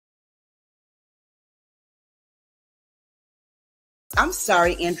I'm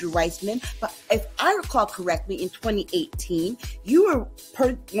sorry, Andrew Weissman, but if I recall correctly, in 2018, you were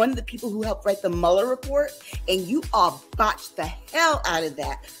one of the people who helped write the Mueller report, and you all botched the hell out of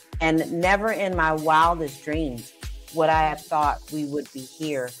that. And never in my wildest dreams would I have thought we would be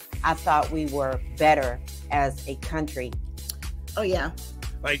here. I thought we were better as a country. Oh, yeah.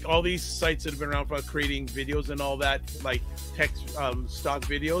 Like all these sites that have been around for creating videos and all that, like text stock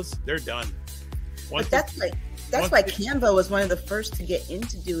videos, they're done. That's why Canva was one of the first to get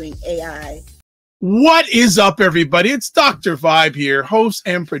into doing AI. What is up, everybody? It's Dr. Vibe here, host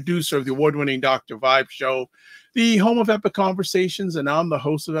and producer of the award-winning Dr. Vibe Show, the home of Epic Conversations, and I'm the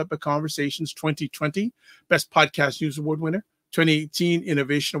host of Epic Conversations 2020, Best Podcast News Award winner, 2018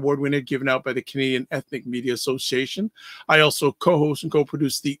 Innovation Award winner given out by the Canadian Ethnic Media Association. I also co-host and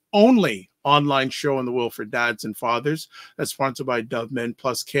co-produce the only online show in the world for dads and fathers that's sponsored by Dove Men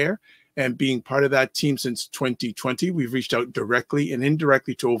Plus Care. And being part of that team since 2020, we've reached out directly and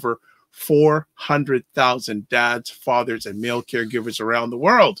indirectly to over 400,000 dads, fathers, and male caregivers around the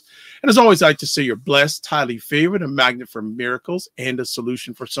world. And as always, I like to say you're blessed, highly favored, a magnet for miracles, and a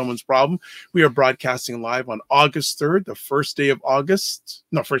solution for someone's problem. We are broadcasting live on August 3rd, the first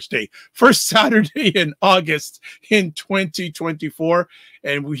Saturday in August in 2024.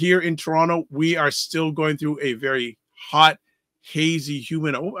 And we're here in Toronto. We are still going through a very hot, hazy,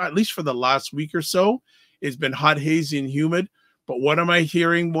 humid, at least for the last week or so. It's been hot, hazy, and humid. But what am I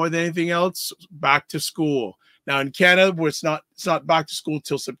hearing more than anything else? Back to school. Now in Canada, where it's not back to school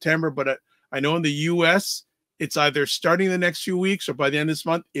till September, but I know in the US, it's either starting the next few weeks or by the end of this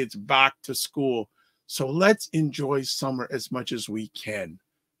month, it's back to school. So let's enjoy summer as much as we can.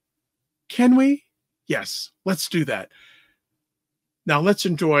 Can we? Yes, let's do that. Now let's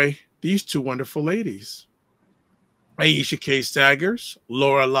enjoy these two wonderful ladies. Aisha K. Staggers,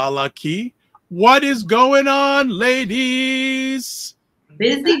 LaLa Key. What is going on, ladies?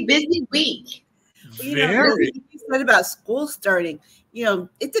 Busy week. Very. You said about school starting. You know,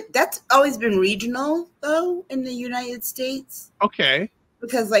 that's always been regional, though, in the United States. Okay.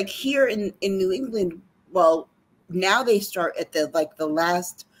 Because, like, here in New England, well, now they start at the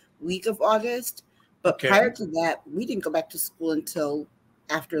last week of August. But prior to that, we didn't go back to school until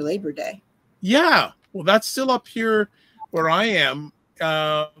after Labor Day. Yeah. Well, that's still up here where I am.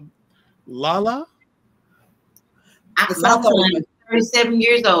 LaLa? I'm 37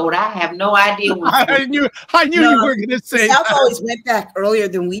 years old. I have no idea what I knew you were going to say South that. always went back earlier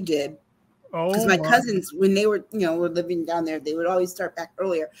than we did. Because my wow. cousins, when they were living down there, they would always start back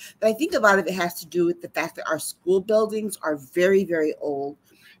earlier. But I think a lot of it has to do with the fact that our school buildings are very, very old.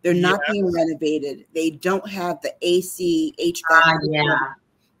 They're not being renovated. They don't have the AC, HVAC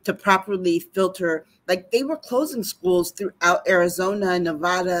to properly filter. Like, they were closing schools throughout Arizona,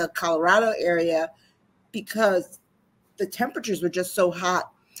 Nevada, Colorado area because the temperatures were just so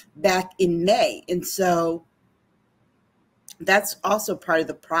hot back in May. And so that's also part of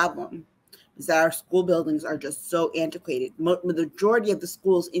the problem, is that our school buildings are just so antiquated. The majority of the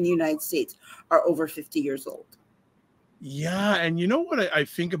schools in the United States are over 50 years old. Yeah, and you know what I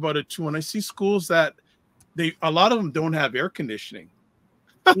think about it too? When I see schools that a lot of them don't have air conditioning.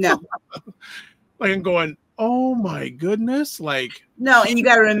 No. Like, I'm going, oh my goodness. Like, no, and you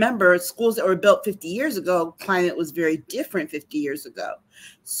got to remember, schools that were built 50 years ago, climate was very different 50 years ago.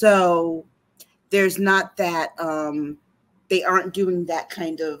 So there's not that, they aren't doing that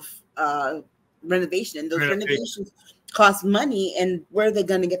kind of renovation. And those renovations cost money. And where are they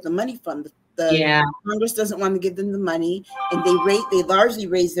going to get the money from? Congress doesn't want to give them the money. And they largely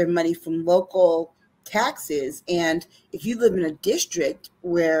raise their money from local taxes. And if you live in a district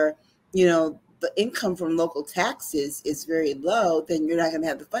where, the income from local taxes is very low, then you're not going to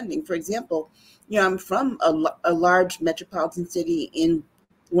have the funding. For example, I'm from a large metropolitan city in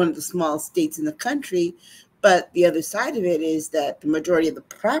one of the smallest states in the country, but the other side of it is that the majority of the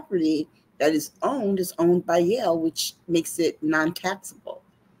property that is owned by Yale, which makes it non-taxable.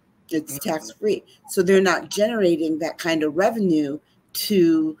 It's tax-free. So they're not generating that kind of revenue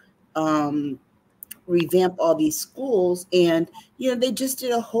to revamp all these schools. And, they just did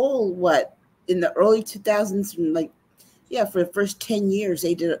a whole, in the early 2000s, for the first 10 years,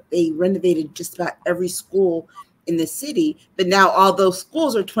 they renovated just about every school in the city. But now all those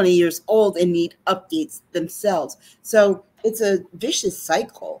schools are 20 years old and need updates themselves. So it's a vicious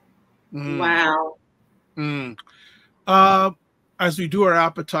cycle. Wow. As we do our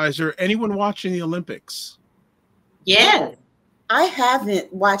appetizer, anyone watching the Olympics? Yes. I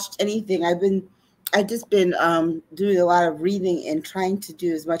haven't watched anything. I've just been doing a lot of reading and trying to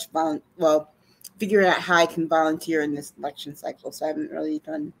do as much figuring out how I can volunteer in this election cycle. So I haven't really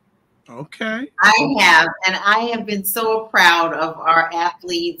done Okay. I have, and I have been so proud of our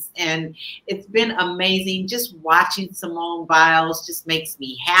athletes, and it's been amazing. Just watching Simone Biles just makes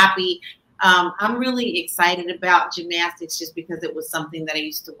me happy. I'm really excited about gymnastics just because it was something that I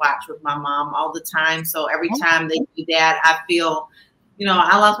used to watch with my mom all the time. So every time they do that, I feel, you know,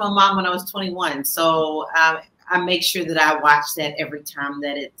 I lost my mom when I was 21. So I make sure that I watch that every time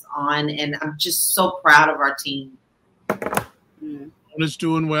that it's on, and I'm just so proud of our team. Is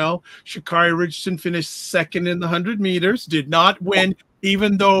doing well. Sha'Carri Richardson finished second in the 100 meters, did not win,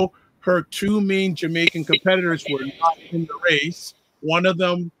 even though her two main Jamaican competitors were not in the race. One of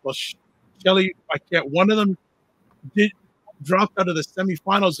them, well, Shelly, one of them did drop out of the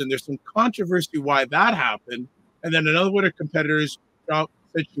semifinals, and there's some controversy why that happened. And then another one of her competitors said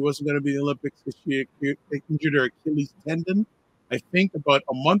she wasn't going to be in the Olympics because she injured her Achilles tendon, I think, about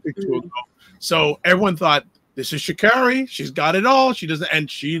a month or two ago. So everyone thought, this is Sha'Carri. She's got it all. She doesn't,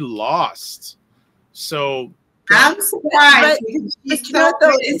 and she lost. So I'm surprised. But you know what,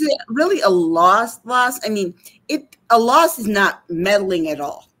 though, is it really a loss? I mean, a loss is not meddling at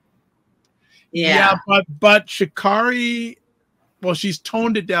all. Yeah, but Sha'Carri, well, she's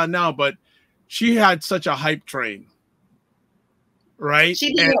toned it down now, but she had such a hype train, right?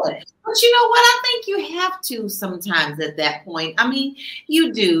 She did. But you know what? I think you have to sometimes at that point. I mean,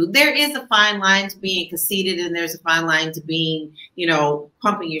 you do. There is a fine line to being conceited, and there's a fine line to being, you know,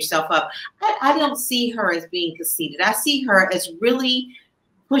 pumping yourself up. I don't see her as being conceited. I see her as really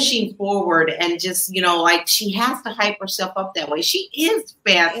pushing forward and just, you know, like she has to hype herself up that way. She is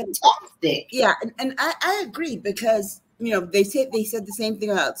fantastic. Yeah, and I agree because, you know, they said the same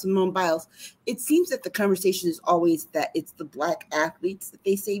thing about Simone Biles. It seems that the conversation is always that it's the Black athletes that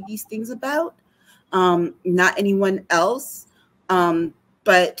they say these things about, not anyone else.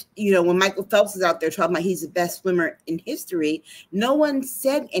 But, you know, when Michael Phelps is out there talking about he's the best swimmer in history, no one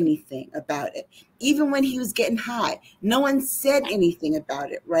said anything about it. Even when he was getting high, no one said anything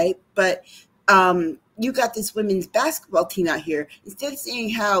about it, right? But you got this women's basketball team out here. Instead of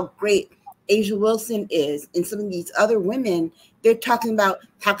saying how great Asia Wilson is and some of these other women, they're talking about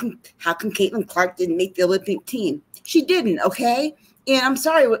how come Caitlin Clark didn't make the Olympic team. She didn't, okay? And I'm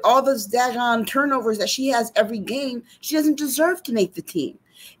sorry, with all those daggone turnovers that she has every game, she doesn't deserve to make the team.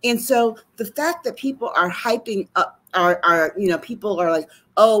 And so the fact that people are hyping up, you know, people are like,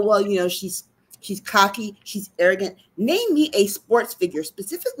 oh, well, you know, she's cocky, she's arrogant. Name me a sports figure,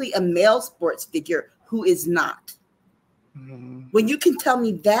 specifically a male sports figure, who is not. When you can tell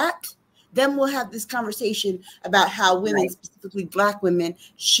me that, then we'll have this conversation about how women, specifically Black women,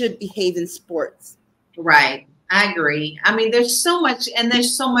 should behave in sports. Right. I agree. I mean, there's so much, and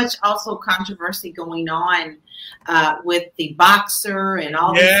there's so much also controversy going on with the boxer and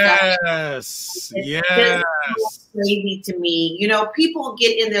all this stuff. Yes. It's crazy to me. You know, people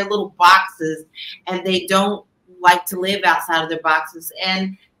get in their little boxes and they don't like to live outside of their boxes.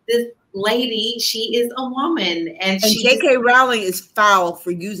 And this lady, she is a woman, and J.K. Rowling is foul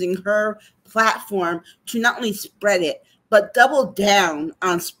for using her platform to not only spread it, but double down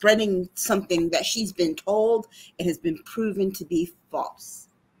on spreading something that she's been told and has been proven to be false.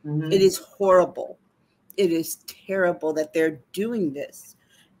 It is horrible. It is terrible that they're doing this.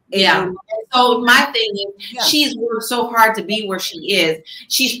 Yeah. And so my thing is, she's worked so hard to be where she is.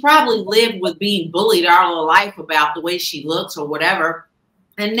 She's probably lived with being bullied all her life about the way she looks or whatever.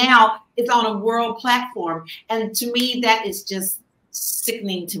 And now it's on a world platform. And to me, that is just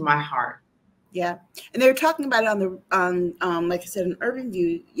sickening to my heart. Yeah. And they were talking about it on like I said, in Urban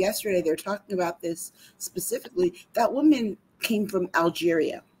View yesterday, they were talking about this specifically. That woman came from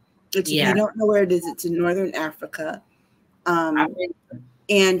Algeria. Which if you don't know where it is, it's in Northern Africa.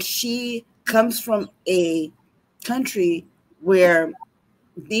 And she comes from a country where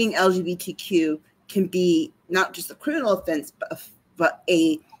being LGBTQ can be not just a criminal offense, but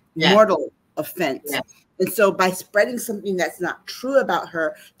a mortal offense. Yeah. And so by spreading something that's not true about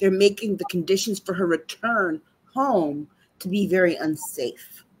her, they're making the conditions for her return home to be very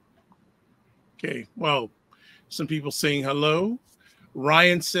unsafe. Okay, well, some people saying hello.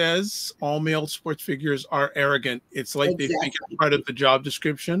 Ryan says all male sports figures are arrogant. It's like they think it's part of the job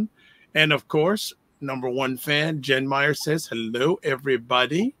description. And of course, #1 fan, Jen Meyer says, hello,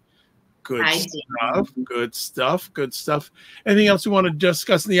 everybody. Good stuff. Good stuff. Good stuff. Anything else you want to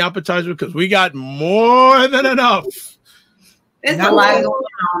discuss in the appetizer? Because we got more than enough. There's a lot going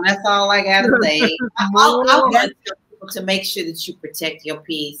on. That's all I got to say. I want people to make sure that you protect your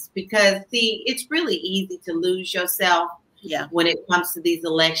peace because, see, it's really easy to lose yourself when it comes to these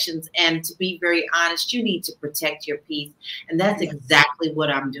elections. And to be very honest, you need to protect your peace. And that's exactly what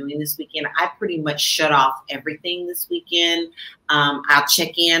I'm doing this weekend. I pretty much shut off everything this weekend. I'll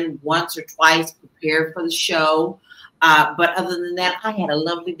check in once or twice, prepare for the show. But other than that, I had a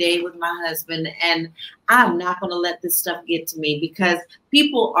lovely day with my husband, and I'm not going to let this stuff get to me, because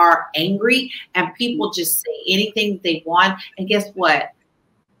people are angry and people just say anything they want. And guess what?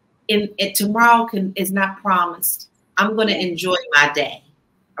 Tomorrow is not promised. I'm going to enjoy my day.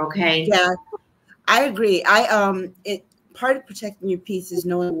 Okay. Yeah, I agree. Part of protecting your peace is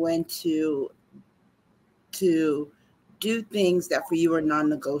knowing when to do things that for you are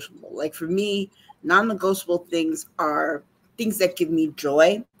non-negotiable. Like for me, non-negotiable things are things that give me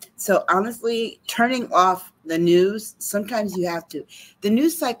joy. So honestly, turning off the news, sometimes you have to. The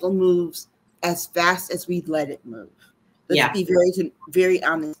news cycle moves as fast as we let it move. Let's be very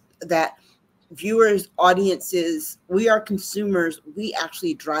honest that viewers, audiences, we are consumers. We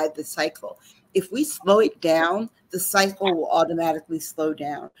actually drive the cycle. If we slow it down, the cycle will automatically slow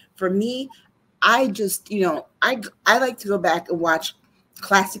down. For me, I just, I like to go back and watch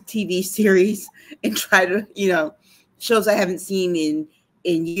classic TV series and try to, shows I haven't seen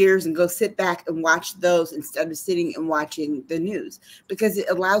in years, and go sit back and watch those instead of sitting and watching the news, because it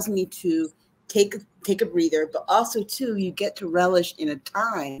allows me to take a breather, but also too, you get to relish in a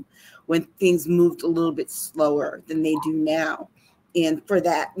time when things moved a little bit slower than they do now. And for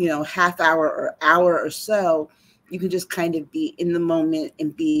that, half hour or hour or so, you can just kind of be in the moment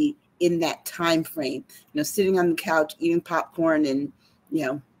and be in that time frame, sitting on the couch, eating popcorn and,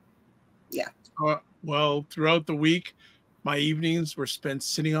 well, throughout the week, my evenings were spent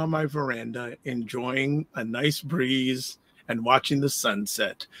sitting on my veranda, enjoying a nice breeze and watching the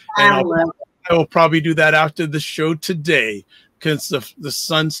sunset. And I will probably do that after the show today, because the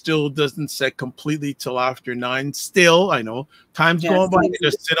sun still doesn't set completely till after 9. Still, I know time's going by.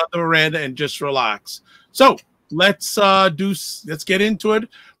 Just sit on the veranda and just relax. So let's get into it.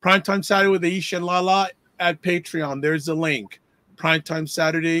 Primetime Saturday with Aisha and LaLa at Patreon. There's the link. Primetime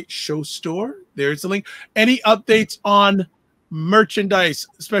Saturday show store. There's the link. Any updates on merchandise,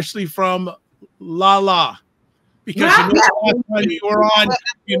 especially from LaLa? Because you were on,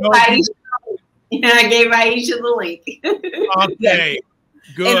 I gave Aisha the link. Okay,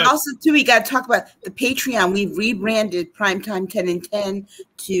 good. And also, too, we got to talk about the Patreon. We've rebranded Primetime 10 and 10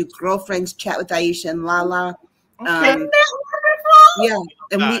 to Girlfriends Chat with Aisha and LaLa. Okay. And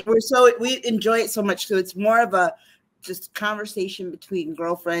we enjoy it so much. So it's more of a just conversation between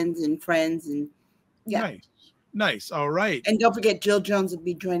girlfriends and friends, and nice. All right. And don't forget, Jill Jones will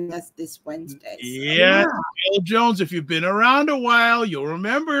be joining us this Wednesday. Yeah, Jill Jones. If you've been around a while, you'll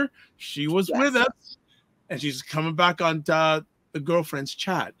remember she was with us, and she's coming back on the Girlfriends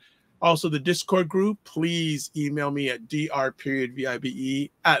Chat. Also, the Discord group, please email me at dr.vibe@the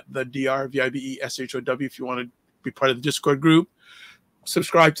drvibeshow if you want to be part of the Discord group.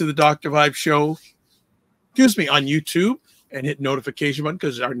 Subscribe to the Dr. Vibe Show, on YouTube, and hit notification button,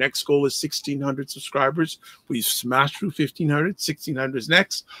 because our next goal is 1,600 subscribers. We've smashed through 1,500. 1,600 is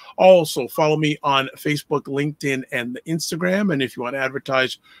next. Also, follow me on Facebook, LinkedIn, and the Instagram. And if you want to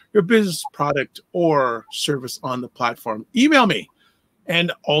advertise your business, product, or service on the platform, email me.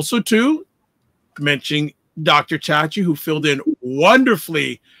 And also, too, mentioning Dr. Chachi, who filled in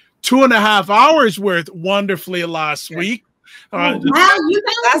wonderfully, 2.5 hours worth wonderfully last week. Wow, you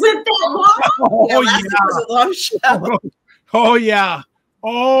guys went that long? Was a long show. Oh yeah.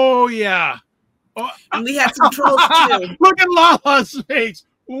 And we had some trolls too. Look at LaLa's face.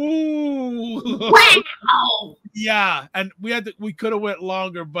 Ooh. Wow. Yeah, and we could have went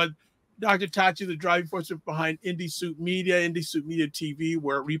longer, but Dr. Tachi, the driving force behind Indie Soup Media TV,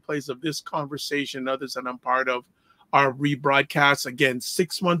 where replays of this conversation and others that I'm part of are rebroadcast. Again,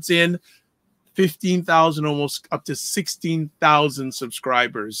 6 months in, 15,000, almost up to 16,000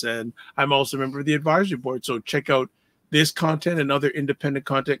 subscribers. And I'm also a member of the advisory board. So check out this content and other independent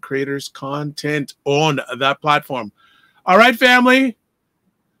content creators' content on that platform. All right, family,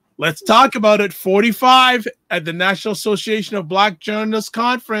 let's talk about it. 45 at the National Association of Black Journalists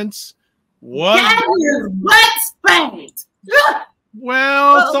Conference. What? Let's spanked.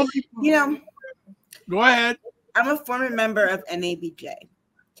 Well, some people, go ahead. I'm a former member of NABJ.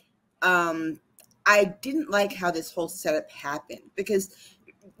 I didn't like how this whole setup happened because,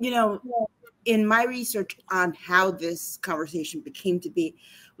 in my research on how this conversation became to be,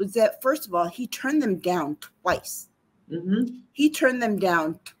 was that, first of all, he turned them down twice. Mm-hmm. He turned them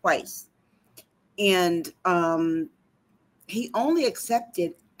down twice. And he only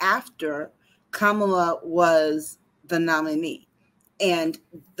accepted after Kamala was the nominee. And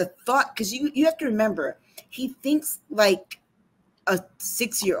the thought, because you have to remember, he thinks like a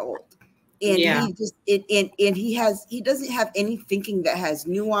 6-year-old. And Yeah. he just he doesn't have any thinking that has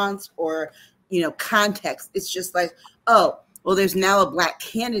nuance or, you know, context. It's just like, oh, well, there's now a Black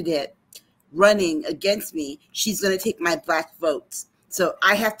candidate running against me. She's going to take my Black votes. So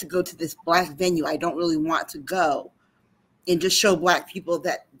I have to go to this Black venue I don't really want to go, and just show Black people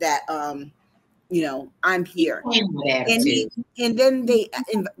that you know, I'm here. And then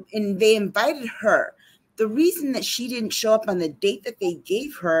they invited her. The reason that she didn't show up on the date that they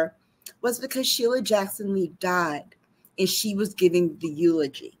gave her was because Sheila Jackson Lee died and she was giving the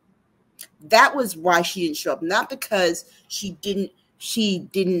eulogy. That was why she didn't show up, not because she didn't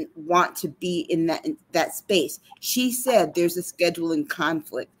want to be in that space. She said there's a scheduling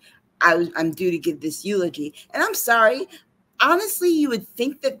conflict. I'm due to give this eulogy. And I'm sorry, honestly, you would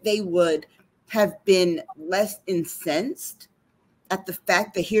think that they would have been less incensed at the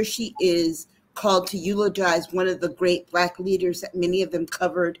fact that here she is called to eulogize one of the great Black leaders that many of them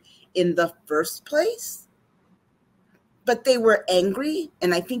covered in the first place. But they were angry,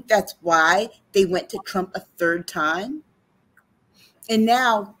 and I think that's why they went to Trump a third time. And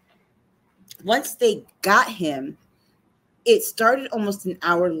now, once they got him, it started almost an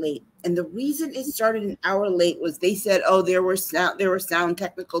hour late. And the reason it started an hour late was they said, oh, there were sound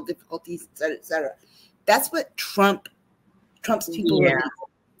technical difficulties, et cetera, et cetera. That's what Trump's people were.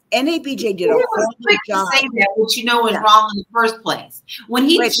 NABJ did a whole good job. Say that, but you know it's wrong in the first place. When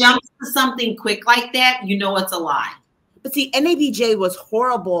he jumps to something quick like that, you know it's a lie. But see, NABJ was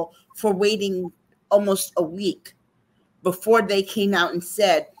horrible for waiting almost a week before they came out and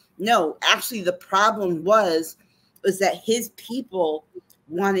said, no, actually the problem was that his people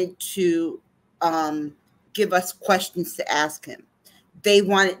wanted to give us questions to ask him. They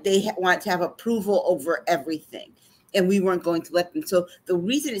wanted to have approval over everything, and we weren't going to let them. So the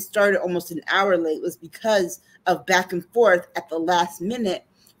reason it started almost an hour late was because of back and forth at the last minute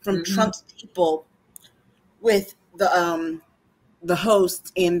from Trump's people with the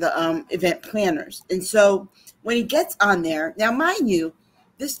hosts and the event planners. And so when he gets on there, now mind you,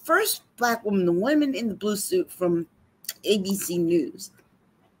 this first Black woman, the woman in the blue suit from ABC News,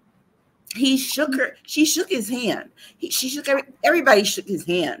 she shook his hand. Everybody shook his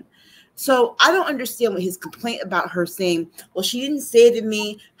hand. So I don't understand what his complaint about her saying, well, she didn't say to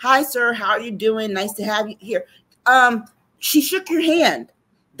me, hi, sir, how are you doing? Nice to have you here. She shook your hand.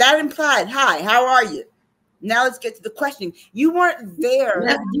 That implied, hi, how are you? Now let's get to the question. You weren't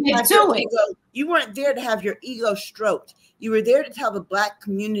there. You weren't there to have your ego stroked. You were there to tell the Black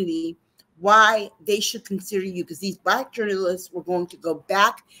community why they should consider you, because these Black journalists were going to go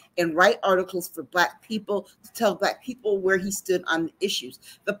back and write articles for Black people to tell Black people where he stood on the issues.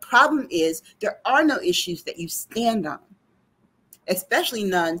 The problem is there are no issues that you stand on, especially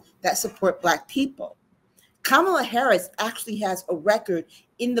none that support Black people. Kamala Harris actually has a record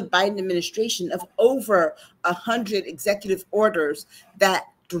in the Biden administration of over 100 executive orders that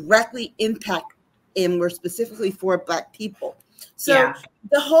directly impact and were specifically for Black people. So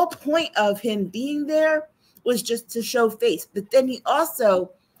the whole point of him being there was just to show face. But then he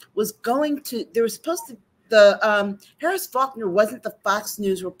also was going to, there was supposed to, Harris Faulkner wasn't the Fox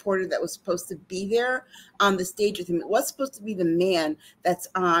News reporter that was supposed to be there on the stage with him. It was supposed to be the man that's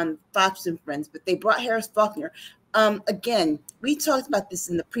on Fox and Friends, but they brought Harris Faulkner. Again, we talked about this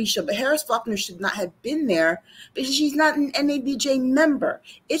in the pre-show, but Harris Faulkner should not have been there because she's not an NABJ member.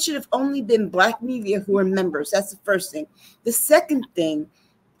 It should have only been Black media who are members. That's the first thing. The second thing,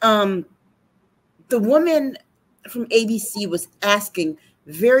 the woman from ABC was asking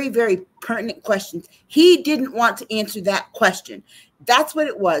very, very pertinent questions. He didn't want to answer that question. That's what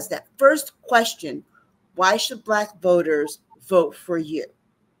it was. That first question, why should Black voters vote for you?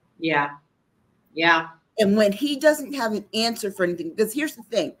 Yeah. Yeah. And when he doesn't have an answer for anything, because here's the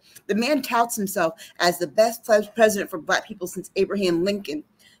thing, the man touts himself as the best president for Black people since Abraham Lincoln,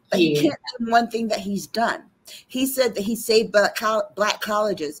 but he can't name one thing that he's done. He said that he saved Black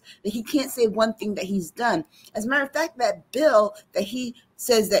colleges, but he can't say one thing that he's done. As a matter of fact, that bill that he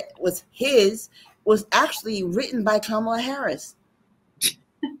says that was his was actually written by Kamala Harris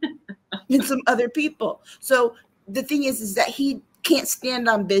and some other people. So the thing is that he can't stand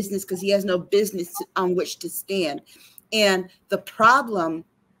on business because he has no business on which to stand. And the problem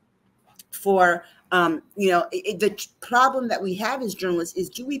for, the problem that we have as journalists is,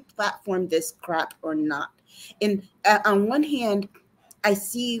 do we platform this crap or not? And on one hand, I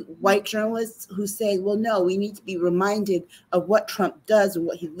see white journalists who say, well, no, we need to be reminded of what Trump does and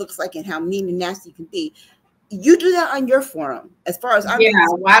what he looks like and how mean and nasty he can be. You do that on your forum, as far as I'm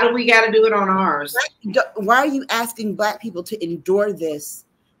concerned. Why do we got to do it on ours? Why are you asking Black people to endure this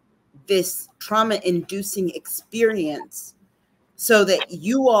this trauma-inducing experience so that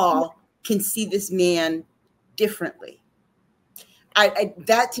you all can see this man differently.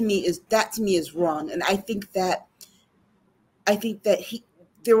 That to me is wrong, and I think that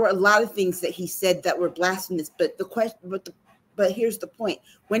there were a lot of things that he said that were blasphemous. But here's the point: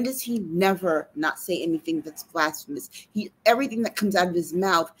 when does he never not say anything that's blasphemous? Everything that comes out of his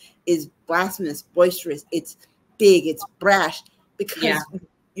mouth is blasphemous, boisterous. It's big, it's brash, because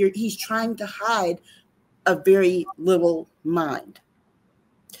he's trying to hide a very little mind.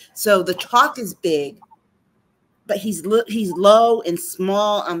 So the talk is big, but he's low and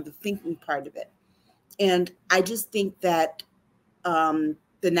small on the thinking part of it. And I just think that the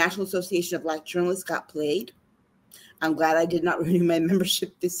National Association of Black Journalists got played. I'm glad I did not renew my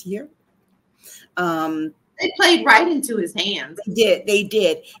membership this year. They played right into his hands. They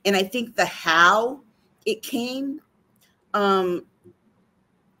did. And I think the how it came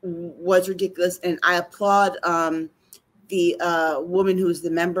was ridiculous. And I applaud the woman who's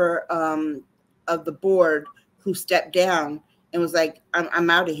the member of the board who stepped down and was like, I'm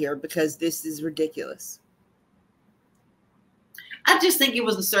out of here because this is ridiculous. I just think it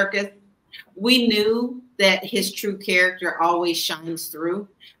was a circus. We knew that his true character always shines through.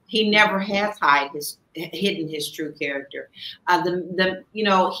 He never has hidden his true character.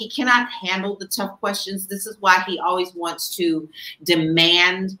 He cannot handle the tough questions. This is why he always wants to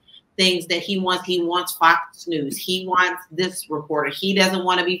demand things that he wants. He wants Fox News. He wants this reporter. He doesn't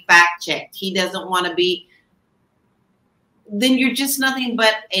want to be fact checked. He doesn't want to be. Then you're just nothing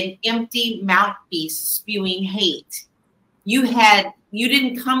but an empty mouthpiece spewing hate. You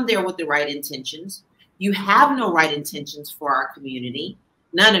didn't come there with the right intentions. You have no right intentions for our community,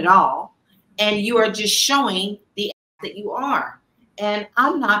 none at all. And you are just showing the that you are. And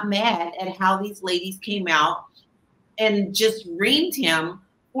I'm not mad at how these ladies came out and just reamed him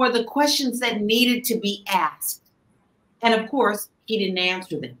for the questions that needed to be asked. And of course, he didn't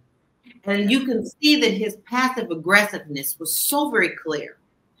answer them. And you can see that his passive aggressiveness was so very clear.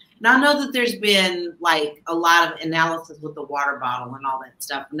 Now, I know that there's been like a lot of analysis with the water bottle and all that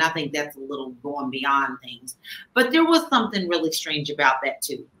stuff, and I think that's a little going beyond things. But there was something really strange about that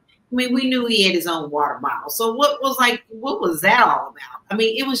too. I mean, we knew he had his own water bottle. So what was that all about? I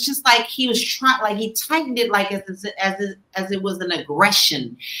mean, it was just like he was trying, like he tightened it like as it was an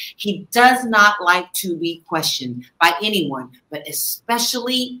aggression. He does not like to be questioned by anyone, but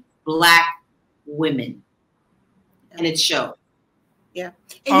especially Black women. And it showed. Yeah.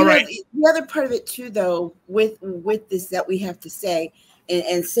 And the other part of it too, though, with this that we have to say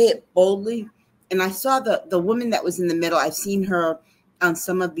and say it boldly. And I saw the woman that was in the middle. I've seen her on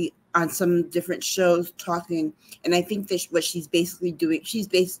some different shows talking, and I think that what she's basically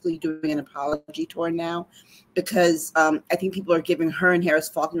doing an apology tour now, because I think people are giving her and Harris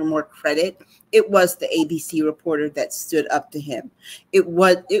Faulkner more credit. It was the ABC reporter that stood up to him. It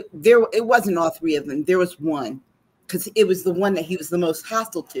wasn't all three of them. There was one, because it was the one that he was the most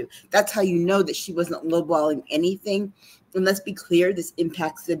hostile to. That's how you know that she wasn't lowballing anything. And let's be clear, this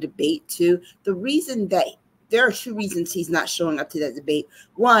impacts the debate too. There are two reasons he's not showing up to that debate.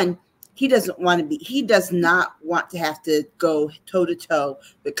 One, he does not want to have to go toe to toe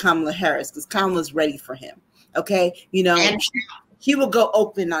with Kamala Harris, because Kamala's ready for him. Okay. He will go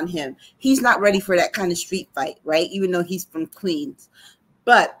open on him. He's not ready for that kind of street fight, right? Even though he's from Queens.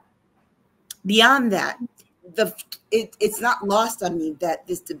 But beyond that, it's not lost on me that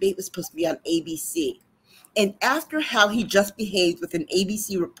this debate was supposed to be on ABC. And after how he just behaved with an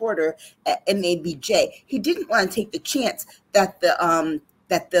ABC reporter at NABJ, he didn't want to take the chance that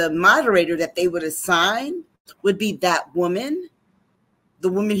the moderator that they would assign would be that woman, the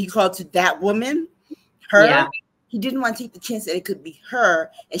woman he called to that woman, her. Yeah. He didn't want to take the chance that it could be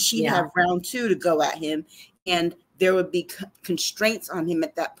her, and she'd have round two to go at him, and there would be constraints on him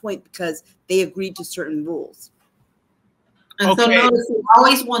at that point because they agreed to certain rules. And so notice he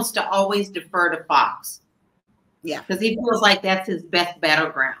always wants to always defer to Fox. Yeah, because he feels like that's his best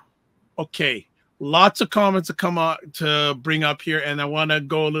battleground. Okay, lots of comments to come up to bring up here, and I want to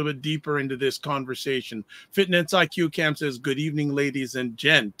go a little bit deeper into this conversation. Fitness IQ Cam says, "Good evening, ladies and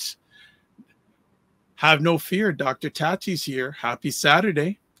gent. Have no fear, Dr. Tachi's here. Happy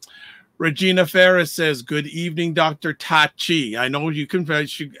Saturday." Regina Ferris says, "Good evening, Dr. Tachi. I know you can."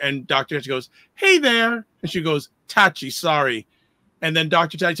 And Dr. Tachi goes, "Hey there," and she goes, "Tachi, sorry." And then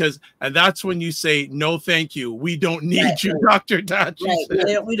Dr. Tachi says, and that's when you say, "No, thank you. We don't need you," Dr. Tachi.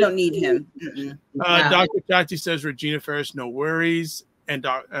 Right. We don't need him. Dr. Tachi says, Regina Ferris, "No worries." And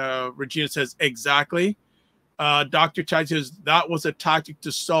Regina says, "Exactly." Dr. Tachi says, "That was a tactic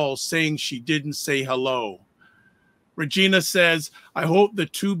to Saul, saying she didn't say hello." Regina says, I hope the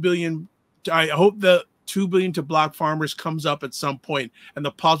 $2 billion to black farmers comes up at some point, and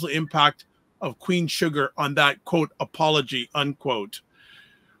the positive impact of Queen Sugar on that, quote, apology, unquote.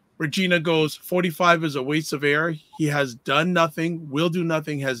 Regina goes, 45 is a waste of air. He has done nothing, will do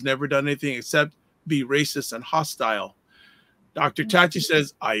nothing, has never done anything except be racist and hostile. Dr. Tachi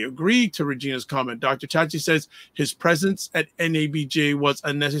says, I agree to Regina's comment. Dr. Tachi says, his presence at NABJ was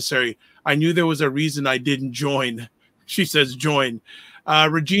unnecessary. I knew there was a reason I didn't join. She says, join.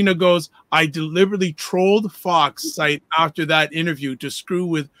 Regina goes, I deliberately trolled Fox site after that interview to screw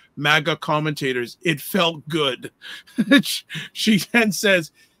with MAGA commentators. It felt good. She then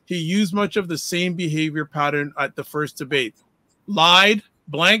says, he used much of the same behavior pattern at the first debate. Lied,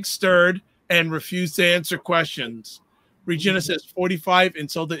 blank stared, and refused to answer questions. Regina says 45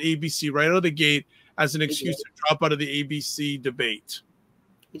 insulted ABC right out of the gate as an excuse to drop out of the ABC debate.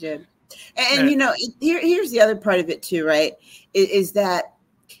 He did. And you know, here's the other part of it too, right? Is that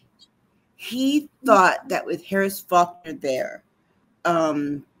he thought that with Harris Faulkner there,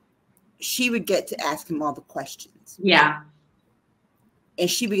 she would get to ask him all the questions. Yeah. And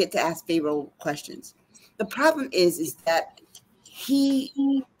she would get to ask favorable questions. The problem is that he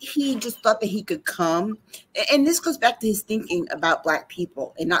just thought that he could come, and this goes back to his thinking about black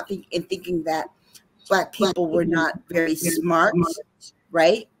people and thinking that black people were not very smart,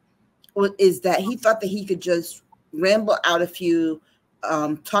 right? Is that he thought that he could just ramble out a few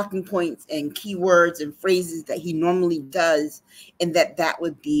talking points and keywords and phrases that he normally does, and that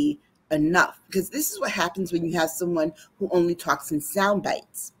would be enough. Because this is what happens when you have someone who only talks in sound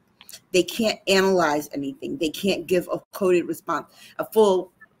bites. They can't analyze anything. They can't give a coded response, a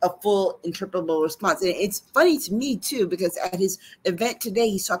full interpretable response. And it's funny to me too, because at his event today,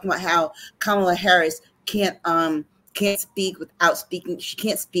 he's talking about how Kamala Harris can't speak without speaking. She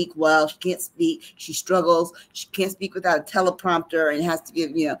can't speak well. She can't speak. She struggles. She can't speak without a teleprompter and has to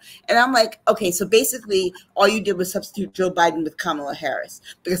give, you know. And I'm like, okay, so basically all you did was substitute Joe Biden with Kamala Harris,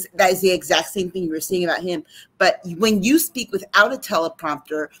 because that is the exact same thing you were saying about him. But when you speak without a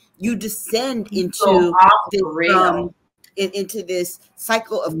teleprompter, you descend into this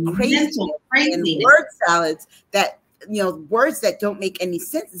cycle of craziness and word salads that, you know, words that don't make any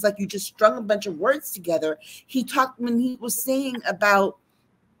sense. It's like you just strung a bunch of words together. He talked when he said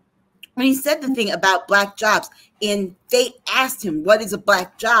the thing about black jobs, and they asked him, what is a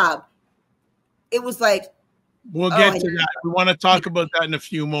black job? It was like, we'll get to that. We want to talk about that in a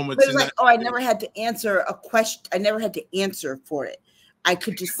few moments. It was like, I never had to answer a question. I never had to answer for it. I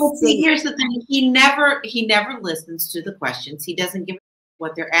could just say. Here's the thing. He never listens to the questions. He doesn't give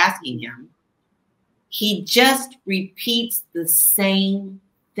what they're asking him. He just repeats the same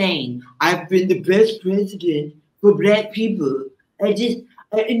thing. I've been the best president for black people. And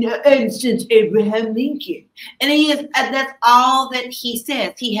since Abraham Lincoln. And that's all that he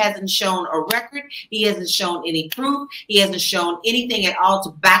says. He hasn't shown a record. He hasn't shown any proof. He hasn't shown anything at all to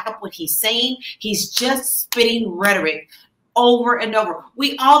back up what he's saying. He's just spitting rhetoric over and over.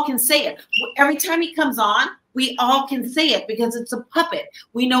 We all can say it. Every time he comes on, we all can say it because it's a puppet.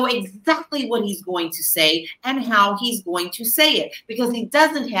 We know exactly what he's going to say and how he's going to say it, because he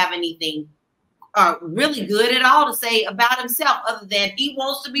doesn't have anything really good at all to say about himself other than he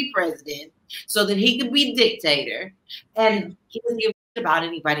wants to be president so that he can be dictator, and he doesn't give a about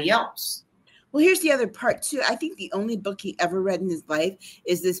anybody else. Well, here's the other part too. I think the only book he ever read in his life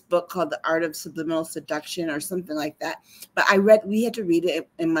is this book called The Art of Subliminal Seduction or something like that. But we had to read it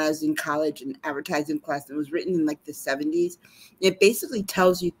when I was in college in advertising class. It was written in like the 70s. It basically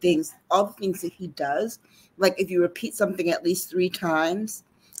tells you all the things that he does. Like if you repeat something at least 3 times,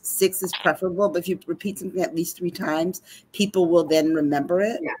 6 is preferable, but if you repeat something at least 3 times, people will then remember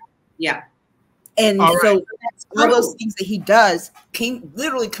it. Yeah. And all those things that he does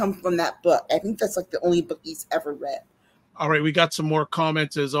literally come from that book. I think that's like the only book he's ever read. All right, we got some more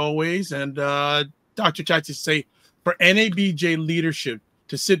comments as always. And Dr. Chachi say, for NABJ leadership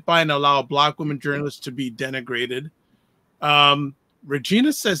to sit by and allow Black women journalists to be denigrated.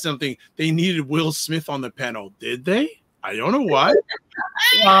 Regina says something. They needed Will Smith on the panel. Did they? I don't know why.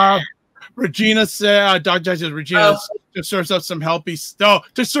 Regina said, Dr. Chachi says, Regina to serve up some healthy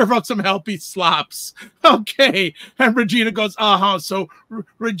slaps. Okay. And Regina goes, so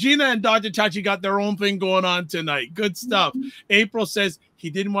Regina and Dr. Chachi got their own thing going on tonight. Good stuff. April says he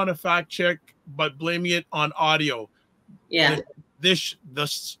didn't want to fact check, but blaming it on audio. Yeah. This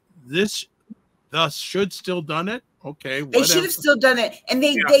should still done it. Okay. They should have still done it. And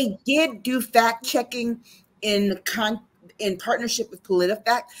they did do fact checking in partnership with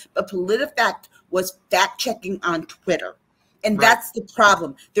PolitiFact, but PolitiFact was fact checking on Twitter. And Right. that's the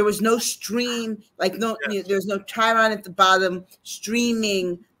problem. There was no stream, like there's no Chiron at the bottom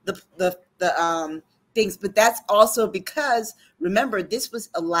streaming the things. But that's also because, remember, this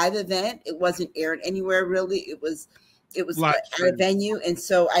was a live event. It wasn't aired anywhere really. It was at a venue. And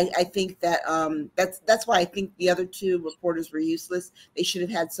so I think that that's why I think the other two reporters were useless. They should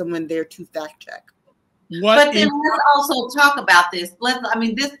have had someone there to fact check. But then let's also talk about this.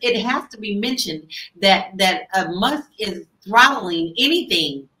 It has to be mentioned that Musk is throttling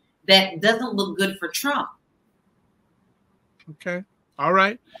anything that doesn't look good for Trump. Okay. All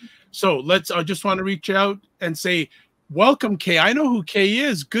right. So I just want to reach out and say, welcome, Kay. I know who Kay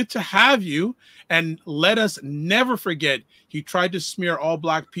is. Good to have you. And let us never forget, he tried to smear all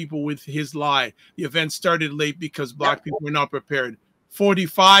Black people with his lie. The event started late because Black people were not prepared.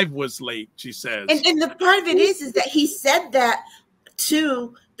 45 was late, she says. And the part of it is that he said that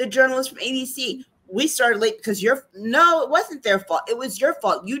to the journalist from ABC. We started late because no, it wasn't their fault. It was your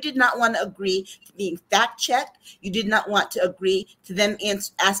fault. You did not want to agree to being fact checked. You did not want to agree to them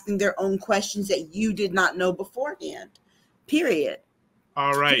asking their own questions that you did not know beforehand. Period.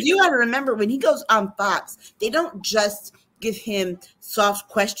 All right. You got to remember, when he goes on Fox, they don't just give him soft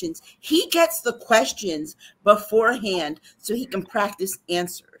questions. He gets the questions beforehand so he can practice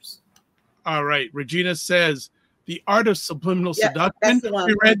answers. All right. Regina says, The Art of Subliminal Seduction.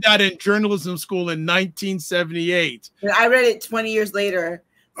 We read that in journalism school in 1978. I read it 20 years later.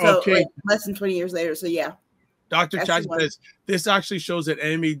 So like less than 20 years later. So yeah. Dr. Chad says, this actually shows that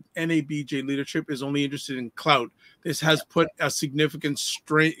NABJ leadership is only interested in clout. This has put a significant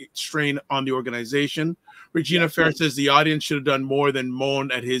strain on the organization. Regina Fair says the audience should have done more than moan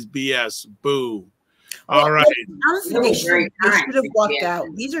at his BS. Boo. All right. Honestly, they should have walked out.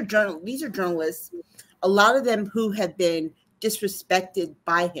 These are journalists, a lot of them who have been disrespected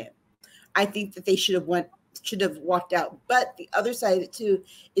by him. I think that they should have walked out. But the other side of it too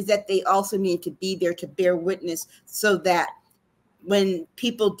is that they also need to be there to bear witness, so that when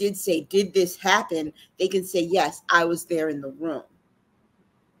people did say, did this happen, they can say, yes, I was there in the room.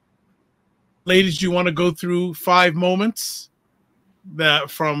 Ladies, do you want to go through 5 moments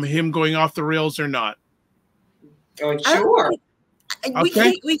that from him going off the rails or not? Oh, sure.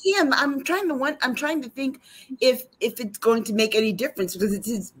 Okay. We can. I'm trying to think if it's going to make any difference,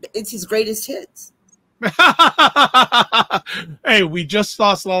 because it's his greatest hits. Hey, we just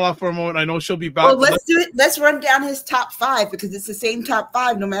lost LaLa for a moment. I know she'll be back. Well, let's do it. Let's run down his top 5, because it's the same top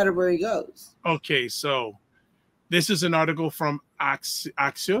 5 no matter where he goes. Okay, so this is an article from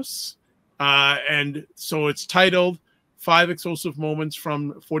Axios. And so it's titled 5 Explosive Moments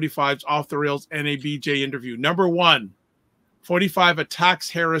from 45's Off the Rails NABJ Interview. Number 1, 45 attacks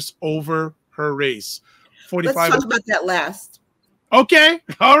Harris over her race. 45. Let's talk about that last. Okay.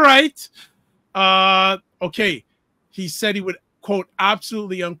 All right. Okay. He said he would, quote,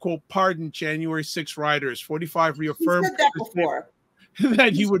 absolutely, unquote, pardon January 6 rioters. 45 reaffirmed he said that before.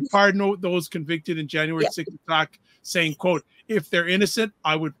 That he would pardon those convicted in January 6 attack, saying, quote, if they're innocent,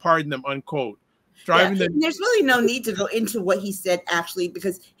 I would pardon them, unquote. There's really no need to go into what he said, actually,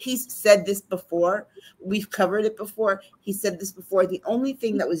 because he's said this before. We've covered it before. He said this before. The only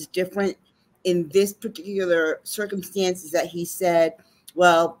thing that was different in this particular circumstance is that he said,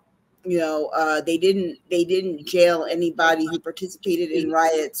 well, you know, they didn't jail anybody who participated in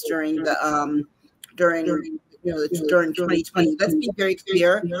riots during 2020. Let's be very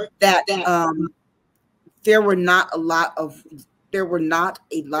clear that there were not a lot of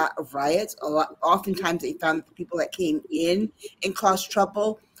riots. Oftentimes they found that the people that came in and caused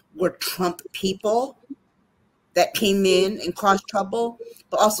trouble were Trump people that came in and caused trouble.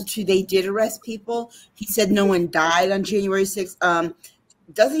 But also too, they did arrest people. He said no one died on January 6th.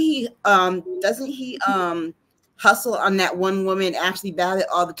 Doesn't he hustle on that one woman, Ashley Babbitt,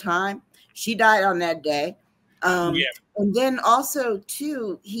 all the time? She died on that day. And then also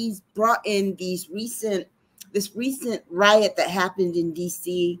too, he's brought in this recent riot that happened in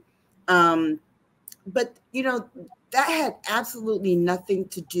DC. But you know, that had absolutely nothing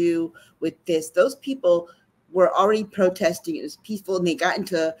to do with this. Those people were already protesting. It was peaceful, and they got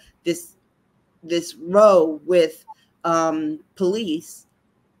into this row with police,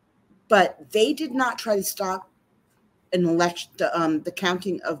 but they did not try to stop an election, the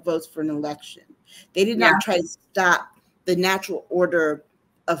counting of votes for an election. They did not try to stop the natural order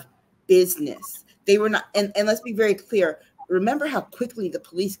of business. They were not, and let's be very clear. Remember how quickly the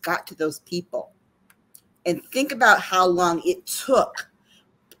police got to those people, and think about how long it took.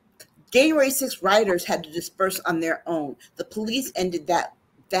 January 6th rioters had to disperse on their own. The police ended that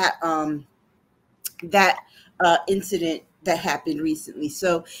incident that happened recently.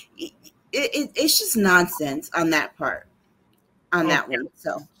 So it's just nonsense on that part. on that one.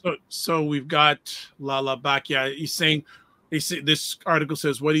 So we've got LaLa back. Yeah, he's saying, this article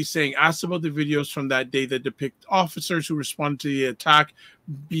says what he's saying. Asked about the videos from that day that depict officers who responded to the attack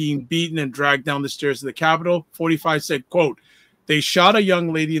being beaten and dragged down the stairs of the Capitol. 45 said, quote, "They shot a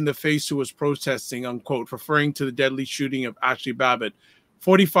young lady in the face who was protesting," unquote, referring to the deadly shooting of Ashley Babbitt.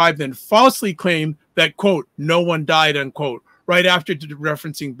 45 then falsely claimed that, quote, "no one died," unquote, right after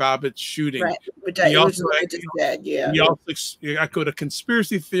referencing Babbitt's shooting. Right, which I also said, yeah. He also echoed a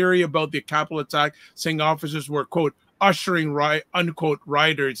conspiracy theory about the Capitol attack, saying officers were, quote, "ushering," unquote,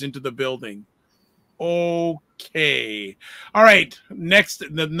 rioters into the building. Okay. All right. Next,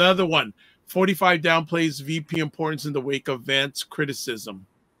 another one. 45 downplays VP importance in the wake of Vance criticism.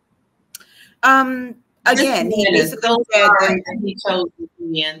 Again, he basically said that he chose to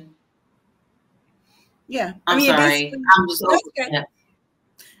be in. Yeah, I'm sorry. I'm just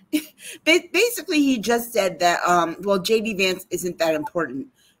basically he just said that well, JD Vance isn't that important.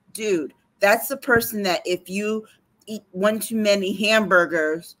 Dude, that's the person that if you eat one too many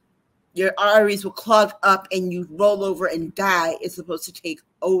hamburgers, your arteries will clog up and you roll over and die. Is supposed to take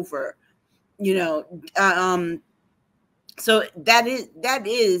over, you know. So that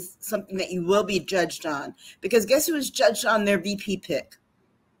is something that you will be judged on, because guess who was judged on their VP pick?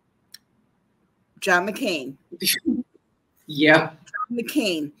 John McCain. Yeah.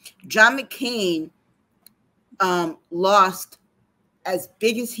 John McCain lost as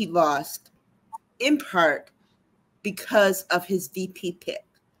big as he lost in part because of his VP pick.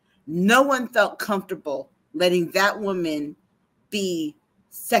 No one felt comfortable letting that woman be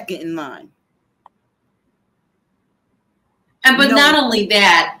second in line. But not only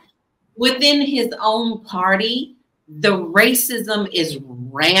that, within his own party, the racism is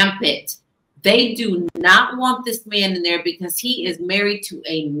rampant. They do not want this man in there because he is married to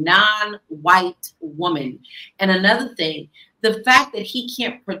a non-white woman. And another thing, the fact that he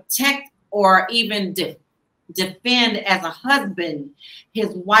can't protect or even defend as a husband his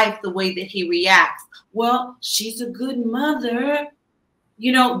wife the way that he reacts. Well, she's a good mother.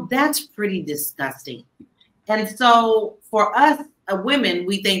 You know, that's pretty disgusting. And so for us women,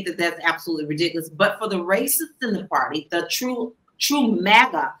 we think that that's absolutely ridiculous. But for the racists in the party, the true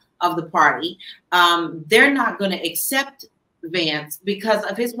MAGA of the party, they're not going to accept Vance because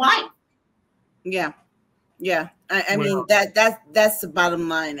of his wife. Yeah. Yeah. I mean, that's the bottom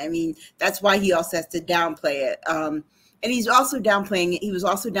line. I mean, that's why he also has to downplay it. And he's also downplaying it. He was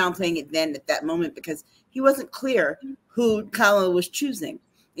also downplaying it then at that moment because he wasn't clear who Kamala was choosing.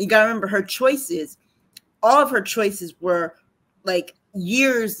 You got to remember her choices. All of her choices were like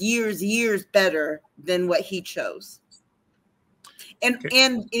years better than what he chose. And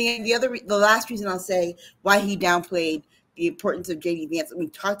the last reason I'll say why he downplayed the importance of JD Vance, and we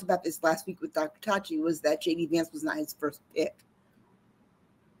talked about this last week with Dr. Tachi, was that JD Vance was not his first pick.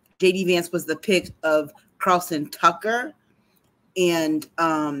 JD Vance was the pick of Carlson Tucker and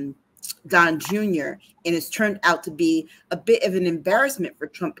Don Jr. And it's turned out to be a bit of an embarrassment for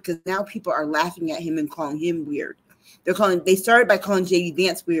Trump because now people are laughing at him and calling him weird. They started by calling JD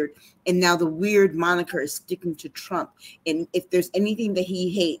Vance weird, and now the weird moniker is sticking to Trump. And if there's anything that he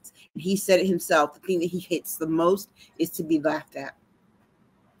hates, he said it himself, the thing that he hates the most is to be laughed at.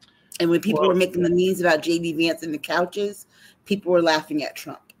 And when people were making the memes about JD Vance and the couches, people were laughing at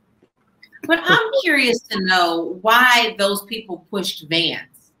Trump. But I'm curious to know why those people pushed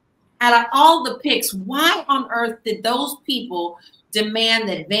Vance. Out of all the picks, why on earth did those people demand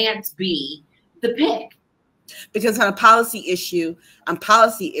that Vance be the pick? Because on policy issues,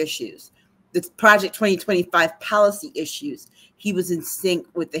 the Project 2025 policy issues, he was in sync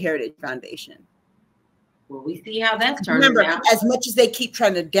with the Heritage Foundation. Well, we see how that's turning out. As much as they keep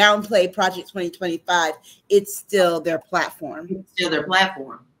trying to downplay Project 2025, it's still their platform. It's still their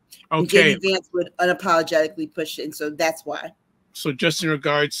platform. Okay. JD Vance would unapologetically push it, and so that's why. So just in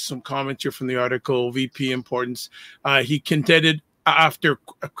regards to some comments here from the article, VP importance, he contended after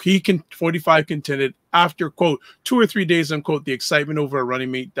 45 contended after, quote, 2 or 3 days, unquote, the excitement over a running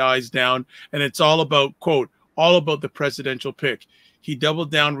mate dies down, and it's all about, quote, all about the presidential pick. He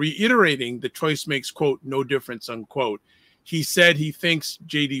doubled down, reiterating the choice makes, quote, no difference, unquote. He said he thinks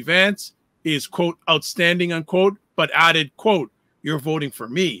JD Vance is, quote, outstanding, unquote, but added, quote, you're voting for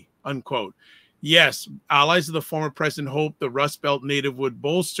me, unquote. Yes, allies of the former president hoped the Rust Belt native would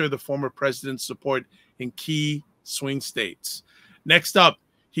bolster the former president's support in key swing states. Next up,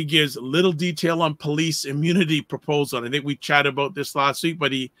 he gives little detail on police immunity proposal. I think we chatted about this last week,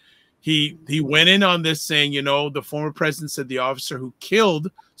 but he went in on this saying, you know, the former president said the officer who killed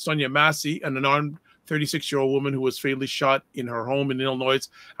Sonia Massey, an unarmed 36-year-old woman who was fatally shot in her home in Illinois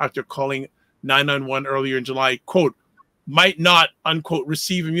after calling 911 earlier in July, quote, might not, unquote,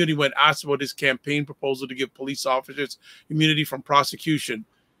 receive immunity when asked about his campaign proposal to give police officers immunity from prosecution.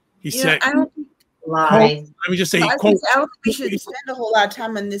 He said, I don't think, quote, let me just say, quote, I don't think we should spend a whole lot of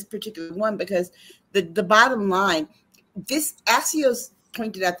time on this particular one, because the bottom line, this Axios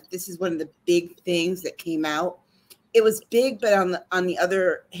pointed out that this is one of the big things that came out. It was big, but on the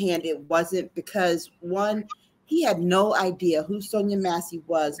other hand, it wasn't, because one, he had no idea who Sonia Massey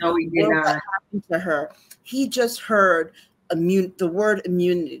was. No, he did not. What happened to her. He just heard the word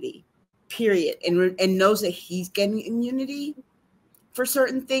immunity, period, and knows that he's getting immunity for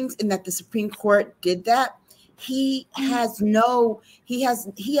certain things, and that the Supreme Court did that. He has no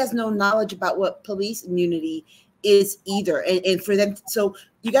knowledge about what police immunity is either. And for them, so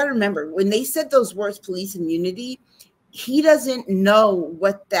you got to remember, when they said those words, police immunity, he doesn't know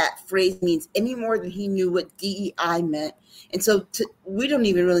what that phrase means any more than he knew what DEI meant. And so we don't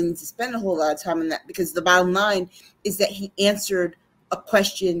even really need to spend a whole lot of time on that, because the bottom line is that he answered a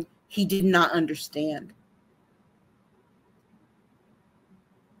question he did not understand.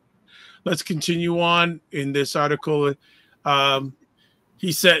 Let's continue on in this article.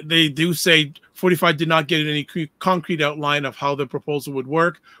 He said they do say 45 did not get any concrete outline of how the proposal would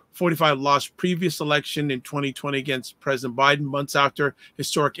work. 45 lost previous election in 2020 against President Biden, months after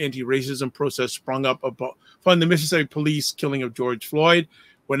historic anti-racism protest sprung up upon the Mississippi police killing of George Floyd.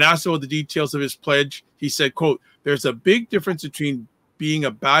 When asked about the details of his pledge, he said, quote, "There's a big difference between being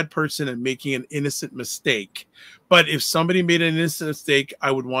a bad person and making an innocent mistake. But if somebody made an innocent mistake,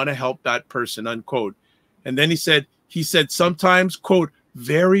 I would want to help that person," unquote. And then he said, sometimes, quote,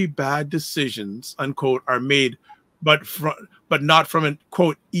 "very bad decisions," unquote, "are made, but not from a,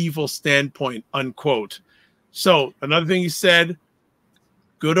 quote, evil standpoint," unquote. So another thing he said,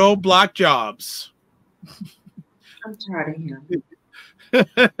 good old black jobs. I'm tired of him.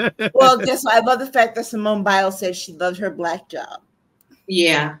 Well, guess what? I love the fact that Simone Biles said she loved her black job.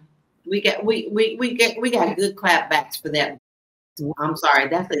 Yeah, we got good clapbacks for that. I'm sorry,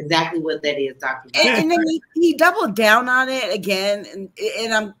 that's exactly what that is, Dr. And then he doubled down on it again,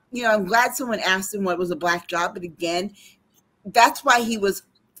 and I'm glad someone asked him what was a black job, but again, that's why he was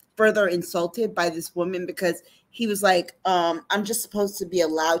further insulted by this woman, because he was like, I'm just supposed to be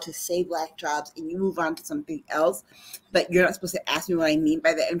allowed to say black jobs, and you move on to something else, but you're not supposed to ask me what I mean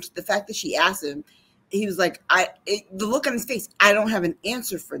by that. And the fact that she asked him, he was like, the look on his face, I don't have an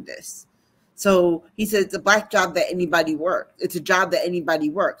answer for this. So he said, it's a black job that anybody works. It's a job that anybody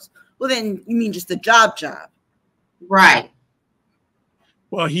works. Well, then you mean just a job. Right.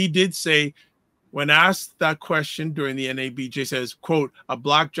 Well, he did say, when asked that question during the NABJ, says, quote, "A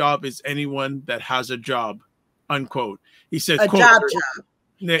black job is anyone that has a job," unquote. He said, a quote, job.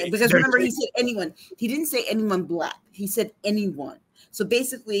 Because remember, he said anyone. He didn't say anyone black. He said anyone. So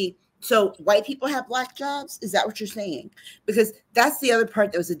basically, so white people have black jobs? Is that what you're saying? Because that's the other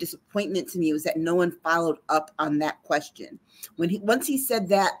part that was a disappointment to me, was that no one followed up on that question. Once he said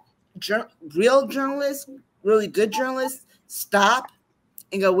that, real journalists, really good journalists, stop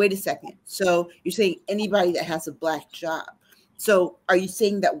and go, wait a second. So you're saying anybody that has a black job. So are you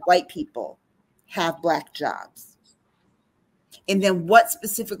saying that white people have black jobs? And then what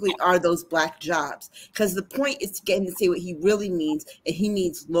specifically are those black jobs? Because the point is to get him to say what he really means, and he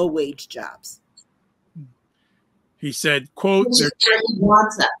means low-wage jobs. He said, quote,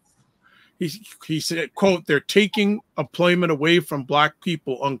 he said, quote, "They're taking employment away from black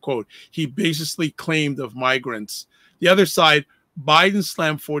people," unquote. He basically claimed of migrants. The other side, Biden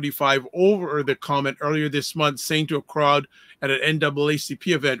slammed 45 over the comment earlier this month, saying to a crowd at an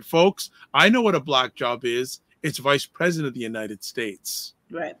NAACP event, "Folks, I know what a black job is. It's Vice President of the United States."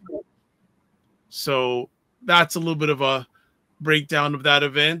 Right. So that's a little bit of a breakdown of that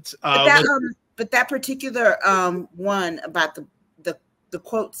event. But that particular one about the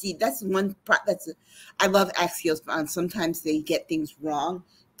quote, see, that's one. I love Axios, but sometimes they get things wrong.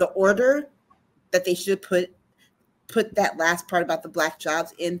 The order that they should put that last part about the black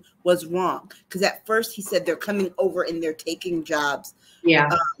jobs in was wrong, because at first he said they're coming over and they're taking jobs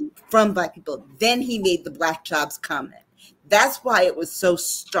from black people. Then he made the black jobs comment. That's why it was so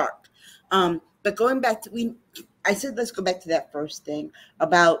stark. But going back to, I said let's go back to that first thing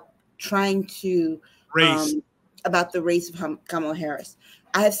about trying to about the race of Kamala Harris.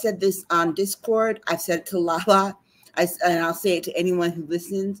 I have said this on Discord. I've said it to LaLa, and I'll say it to anyone who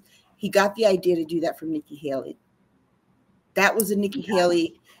listens. He got the idea to do that from Nikki Haley. That was a Nikki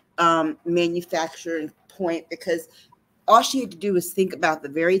Haley manufacturing point, because all she had to do was think about the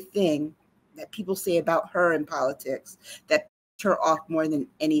very thing that people say about her in politics that pissed her off more than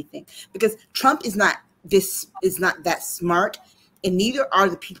anything. Because Trump is not that smart, and neither are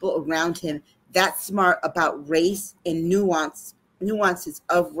the people around him that smart about race and nuances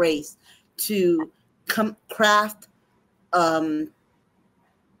of race to craft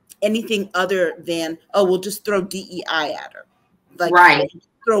anything other than, oh, we'll just throw DEI at her, like right,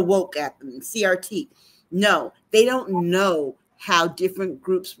 throw woke at them, CRT. No, they don't know how different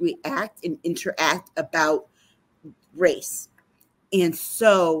groups react and interact about race. And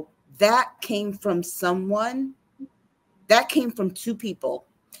so that came from two people.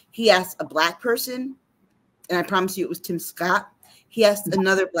 He asked a Black person, and I promise you it was Tim Scott. He asked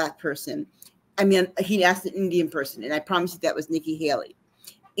another Black person. I mean, he asked an Indian person, and I promise you that was Nikki Haley.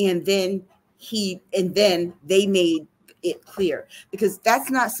 And then they made it clear, because that's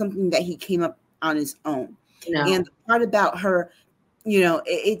not something that he came up on his own. No. And the part about her,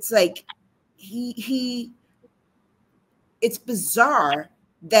 it's like it's bizarre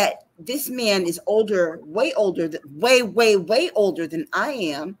that this man is older, way older than I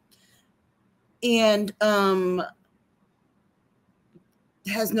am, and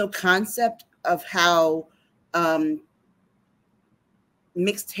has no concept of how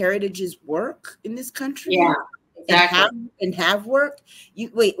mixed heritages work in this country. Yeah, exactly. And have worked.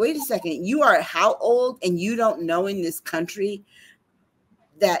 You wait a second. You are how old, and you don't know in this country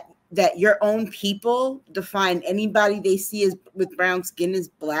that your own people define anybody they see as with brown skin as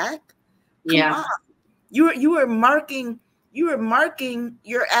Black? Come on. You were marking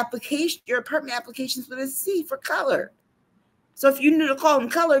your application, your apartment applications with a C for color. So if you knew to call them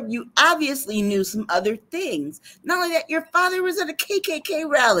colored, you obviously knew some other things. Not only that, your father was at a KKK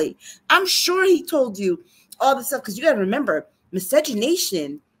rally. I'm sure he told you all this stuff, because you got to remember,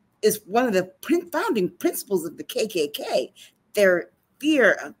 miscegenation is one of the founding principles of the KKK. Their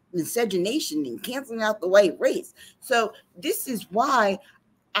fear of miscegenation and canceling out the white race. So this is why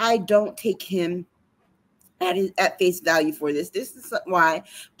I don't take him at face value for this. This is why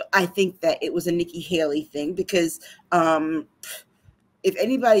I think that it was a Nikki Haley thing, because if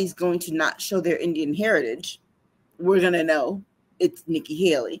anybody's going to not show their Indian heritage, we're going to know it's Nikki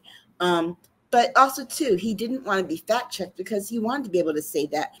Haley. But also, too, he didn't want to be fact-checked because he wanted to be able to say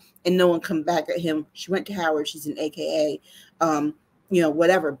that and no one come back at him. She went to Howard. She's an AKA,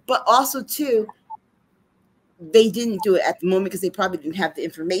 whatever. But also, too, they didn't do it at the moment because they probably didn't have the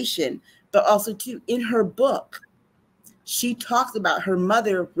information. But also, too, in her book, she talks about her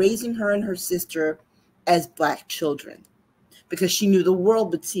mother raising her and her sister as Black children because she knew the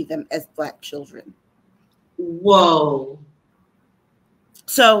world would see them as Black children. Whoa.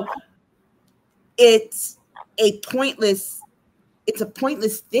 So it's a pointless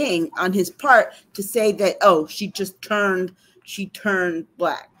thing on his part to say that, oh, she turned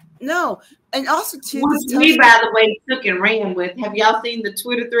Black. No. And also, too, me, by the way, took and ran with. Have y'all seen the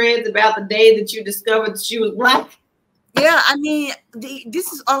Twitter threads about the day that you discovered she was Black? Yeah, I mean,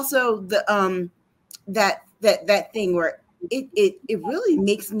 this is also the that thing where it really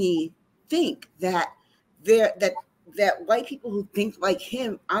makes me think that that white people who think like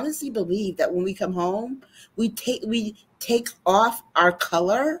him honestly believe that when we come home, we take off our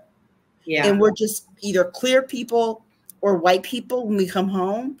color, and we're just either clear people or white people when we come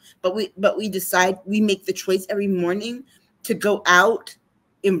home, but we decide, we make the choice every morning to go out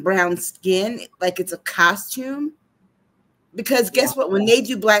in brown skin like it's a costume. Because guess what? When they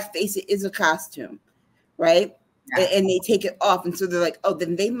do blackface, it is a costume, right? Yeah. And they take it off, and so they're like, oh,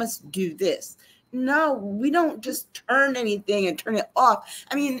 then they must do this. No, we don't just turn anything and turn it off.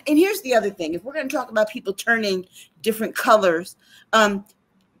 I mean, and here's the other thing. If we're going to talk about people turning different colors,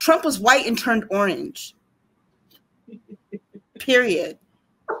 Trump was white and turned orange. Period.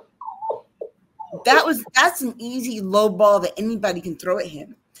 That's an easy low ball that anybody can throw at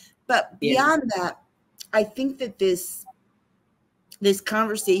him. But beyond that, I think that this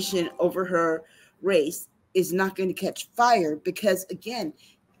conversation over her race is not going to catch fire because, again,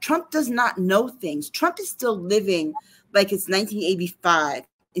 Trump does not know things. Trump is still living like it's 1985,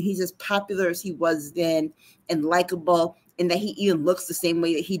 and he's as popular as he was then and likable, and that he even looks the same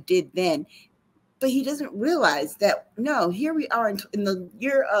way that he did then. But he doesn't realize that, no, here we are in the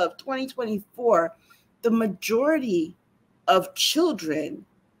year of 2024, the majority of children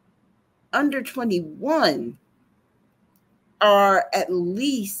under 21 are at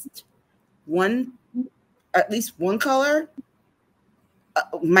least one color,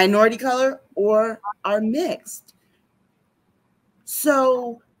 minority color, or are mixed.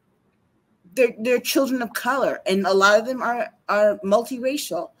 So they're children of color, and a lot of them are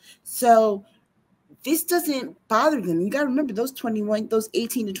multiracial. So this doesn't bother them. You got to remember those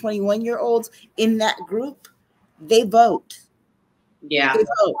 18 to 21 year olds in that group, they vote. Yeah. They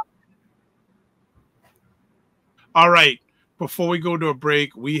vote. All right. before we go to a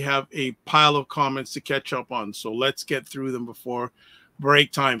break, we have a pile of comments to catch up on. So let's get through them before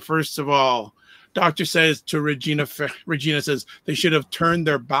break time. First of all, Doctor says to Regina says they should have turned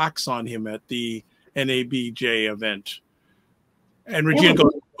their backs on him at the NABJ event. And Regina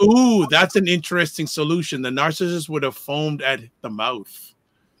goes, ooh, that's an interesting solution. The narcissist would have foamed at the mouth.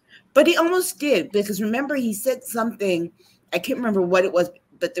 But he almost did, because remember he said something, I can't remember what it was,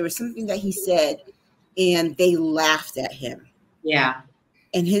 but there was something that he said and they laughed at him. Yeah.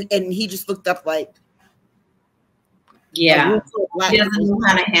 And he just looked up like, yeah, he doesn't know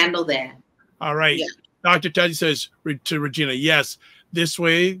how to handle that. All right. Yeah. Dr. Teddy says to Regina, yes, this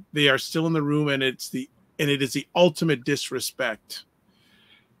way they are still in the room and it is the ultimate disrespect.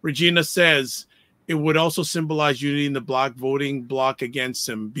 Regina says it would also symbolize unity in the black voting bloc against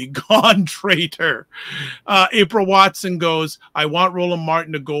him. Be gone, traitor. April Watson goes, I want Roland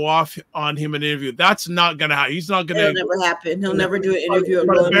Martin to go off on him in an interview. That's not going to happen. He's not going to. It'll never happen. He'll never do an interview with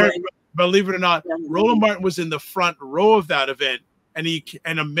Roland Martin. Believe it or not, Roland Martin was in the front row of that event, and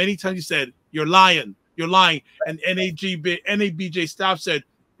many times he said, "You're lying, you're lying." And NABJ staff said,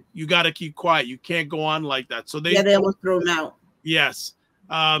 "You got to keep quiet. You can't go on like that." So they almost threw him out. Yes.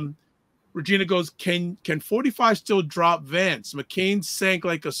 Regina goes, Can 45 still drop Vance? McCain sank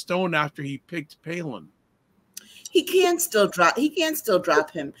like a stone after he picked Palin. He can still drop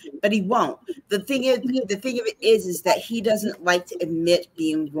him, but he won't. The thing of it is that he doesn't like to admit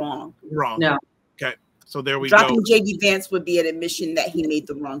being wrong. Wrong. No. Okay. So there we Dropping go. JD Vance would be an admission that he made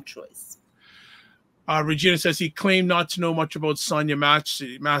the wrong choice. Regina says he claimed not to know much about Sonia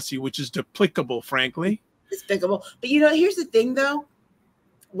Massey, which is despicable, frankly. Despicable. But here's the thing though.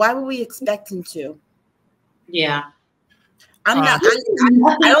 Why would we expect him to? Yeah. I don't think it's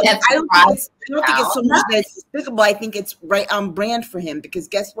so much that it's despicable. I think it's right on brand for him, because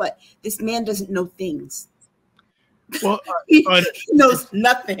guess what? This man doesn't know things. Well, he knows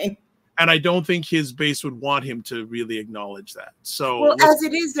nothing. And I don't think his base would want him to really acknowledge that. So, well, as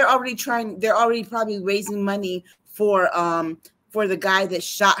it is, they're already probably raising money for the guy that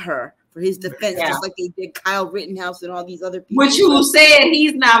shot her for his defense, just like they did Kyle Rittenhouse and all these other people. Which who said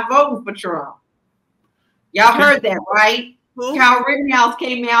he's not voting for Trump. Y'all heard that, right? Who? Kyle Rittenhouse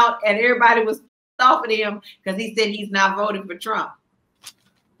came out and everybody was stopping him because he said he's not voting for Trump.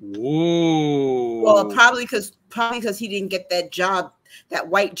 Whoa. Well, probably because he didn't get that job, that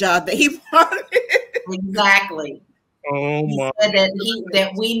white job that he wanted. Exactly. Oh my! He said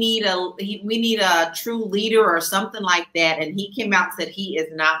that we need a true leader or something like that, and he came out and said he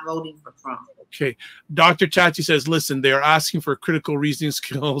is not voting for Trump. Okay, Dr. Chachi says, listen, they are asking for critical reasoning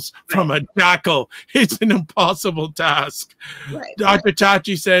skills from a jackal. It's an impossible task. Right. Dr.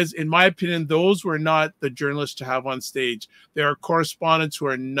 Chachi says, in my opinion, those were not the journalists to have on stage. There are correspondents who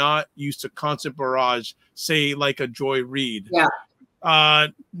are not used to constant barrage, say like a Joy Reid. Yeah.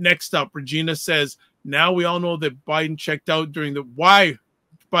 Next up, Regina says, now we all know that Biden checked out why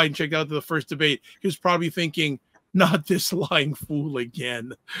Biden checked out to the first debate. He was probably thinking, not this lying fool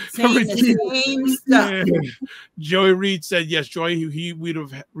again. Same stuff. Joy Reid said, yes, Reid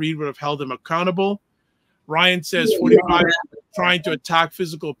would have held him accountable. Ryan says, 45 trying to attack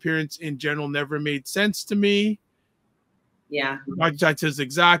physical appearance in general never made sense to me. Yeah. Dr. Chachi says,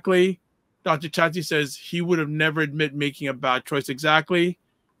 exactly. Dr. Chachi says he would have never admit making a bad choice. Exactly.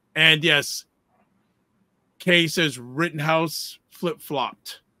 And yes, Kay says Rittenhouse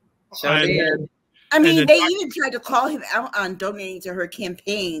flip-flopped. I mean, they even tried to call him out on donating to her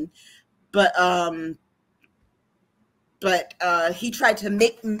campaign, but he tried to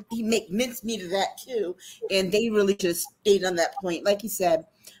make mincemeat of that too, and they really just stayed on that point. Like you said,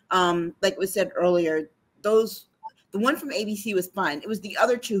 like we said earlier, the one from ABC was fine. It was the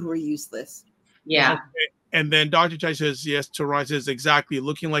other two who were useless. Yeah. Okay. And then Dr. Chai says, yes, Teron says, exactly,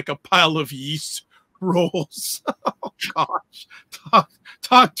 looking like a pile of yeast rolls. Oh, gosh.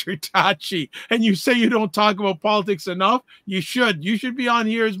 Dr. Tachi. And you say you don't talk about politics enough? You should. You should be on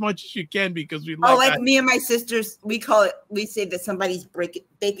here as much as you can, because we like me and my sisters, we say that somebody's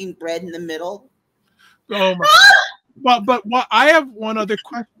baking bread in the middle. Oh, my. But I have one other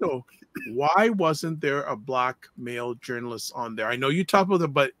question, though. Why wasn't there a black male journalist on there? I know you talked about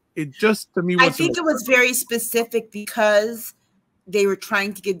it, but it just, to me, I think it was very specific because they were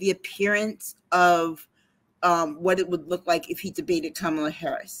trying to give the appearance of what it would look like if he debated Kamala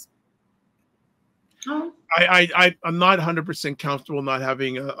Harris. I'm not 100% comfortable not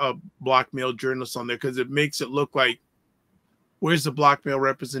having a black male journalist on there, because it makes it look like, where's the black male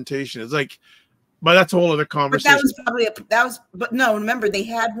representation? It's like, but that's a whole other conversation. But no, remember they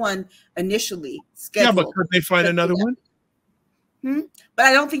had one initially scheduled. Yeah, but could they find another one? But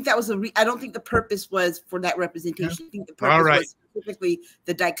I don't think that was I don't think the purpose was for that representation. I think the purpose was specifically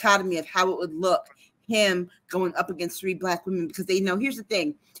the dichotomy of how it would look, him going up against 3 black women, because they know, here's the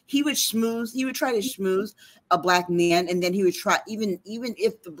thing, he would try to schmooze a black man, and then he would try, even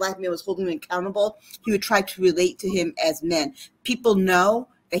if the black man was holding him accountable, he would try to relate to him as men. People know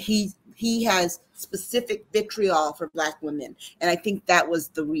that he has specific vitriol for black women. And I think that was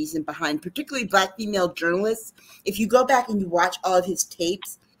the reason behind, particularly black female journalists. If you go back and you watch all of his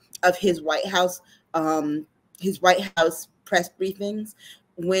tapes of his White House press briefings,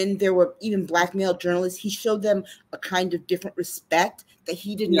 when there were even black male journalists, he showed them a kind of different respect that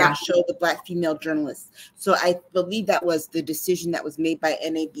he did not show the black female journalists. So I believe that was the decision that was made by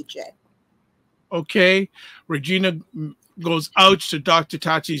NABJ. Okay. Regina goes, ouch, to Dr.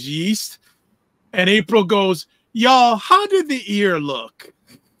 Tachi's yeast. And April goes, y'all, how did the ear look?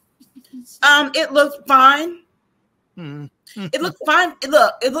 It looked fine. It looked fine.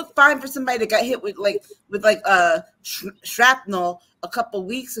 It looked fine for somebody that got hit with shrapnel a couple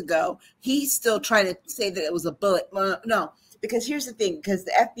weeks ago. He's still trying to say that it was a bullet. No, because here's the thing, because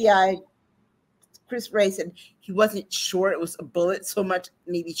the FBI, Chris Wray said he wasn't sure it was a bullet so much,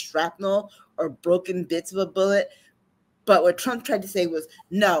 maybe shrapnel or broken bits of a bullet. But what Trump tried to say was,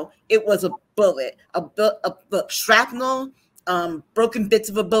 no, it was a bullet. Shrapnel, broken bits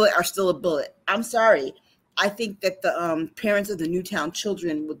of a bullet are still a bullet. I'm sorry. I think that the parents of the Newtown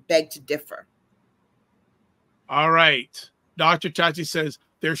children would beg to differ. All right. Dr. Chachi says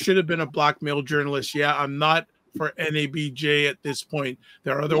there should have been a black male journalist. Yeah, I'm not for NABJ at this point.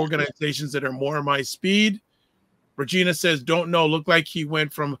 There are other organizations that are more my speed. Regina says, don't know. Looked like he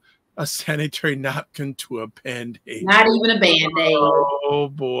went from a sanitary napkin to a Band-Aid. Not even a Band-Aid. Oh,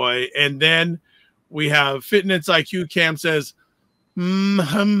 boy. And then we have Fitness IQ Cam says,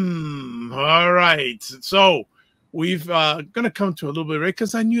 all right. So we've going to come to a little bit of break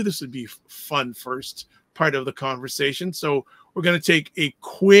because I knew this would be fun first part of the conversation. So we're going to take a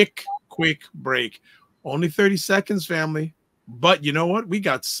quick break. Only 30 seconds, family. But you know what? We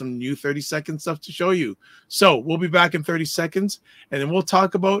got some new 30-second stuff to show you. So we'll be back in 30 seconds, and then we'll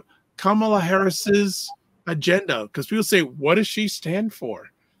talk about Kamala Harris's agenda, because people say, what does she stand for?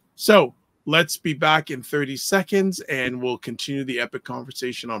 So let's be back in 30 seconds, and we'll continue the epic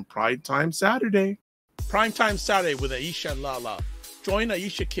conversation on Primetime Saturday. Primetime Saturday with Aisha and LaLa. Join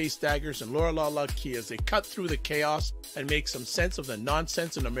Aisha K. Staggers and LaLa Key as they cut through the chaos and make some sense of the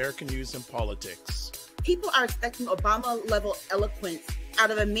nonsense in American news and politics. People are expecting Obama-level eloquence out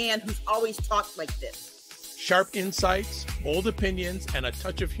of a man who's always talked like this. Sharp insights, bold opinions, and a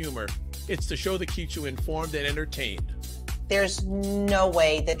touch of humor. It's the show that keeps you informed and entertained. There's no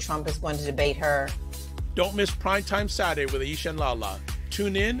way that Trump is going to debate her. Don't miss Primetime Saturday with Aisha and LaLa.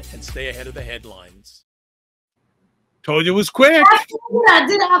 Tune in and stay ahead of the headlines. Told you it was quick. Did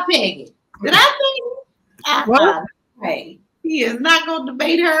I peg it? Did I peg it? What? Hey, he is not going to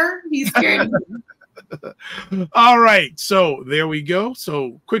debate her. He's scared of me. All right. So there we go.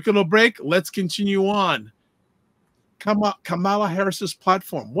 So quick little break. Let's continue on. Kamala Harris's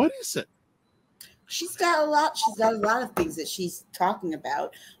platform. What is it? She's got a lot of things that she's talking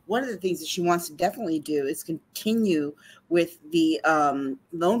about. One of the things that she wants to definitely do is continue with the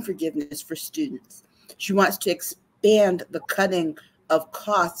loan forgiveness for students. She wants to expand the cutting of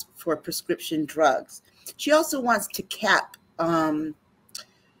costs for prescription drugs. She also wants to cap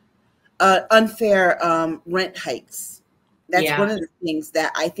unfair rent hikes. That's one of the things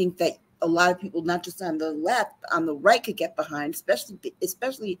that I think that a lot of people, not just on the left, on the right, could get behind,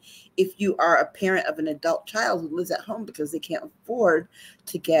 especially if you are a parent of an adult child who lives at home because they can't afford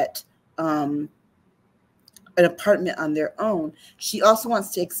to get an apartment on their own. She also wants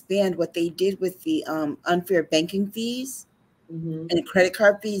to expand what they did with the unfair banking fees and credit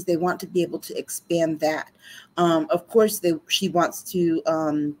card fees. They want to be able to expand that. Of course, she wants to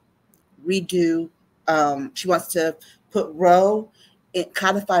redo. She wants to put Roe,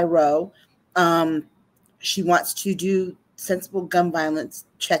 codify Roe. She wants to do sensible gun violence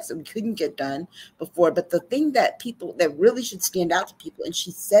checks that we couldn't get done before. But the thing that really should stand out to people, and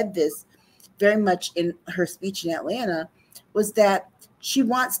she said this very much in her speech in Atlanta, was that she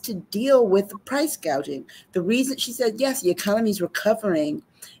wants to deal with the price gouging. The reason she said, yes, the economy is recovering,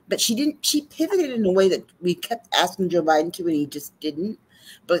 but she pivoted in a way that we kept asking Joe Biden to, and he just didn't.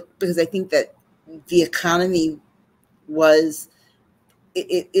 But because I think that the economy was,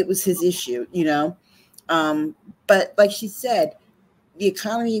 it was his issue, you know. But like she said, the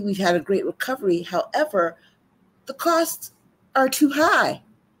economy, we've had a great recovery. However, the costs are too high.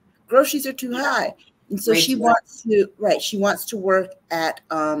 Groceries are too high. And so she wants to work at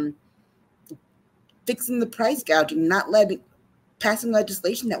fixing the price gouging, not letting passing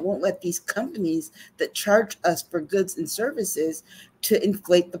legislation that won't let these companies that charge us for goods and services to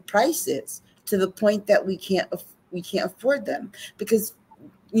inflate the prices to the point that we can't afford them. Because,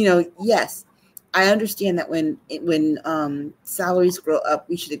 you know, yes, I understand that when salaries grow up,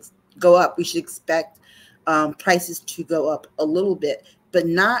 we should go up. We should expect prices to go up a little bit, but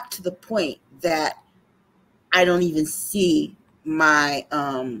not to the point that I don't even see my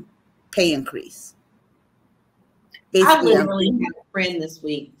pay increase. Basically, I literally had a friend this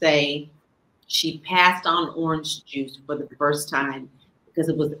week say she passed on orange juice for the first time because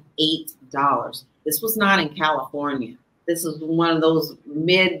it was $8. This was not in California. This was one of those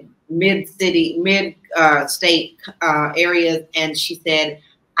mid state areas, and she said,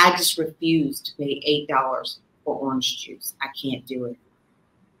 "I just refuse to pay $8 for orange juice. I can't do it."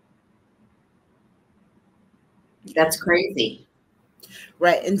 That's crazy.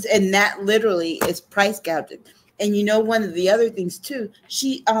 Right. And that literally is price gouging. And you know, one of the other things too,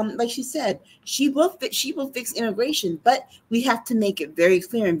 she like she said, she will fix immigration, but we have to make it very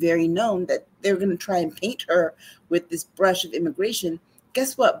clear and very known that they're going to try and paint her with this brush of immigration.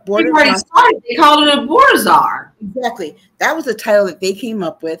 Guess what? They already started. They called it a border czar. Exactly. That was the title that they came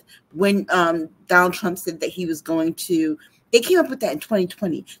up with when Donald Trump said that he was going to. They came up with that in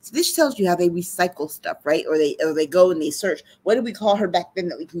 2020. So this tells you how they recycle stuff, right? Or they go and they search. What did we call her back then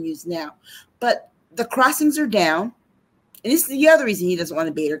that we can use now? But the crossings are down. And this is the other reason he doesn't want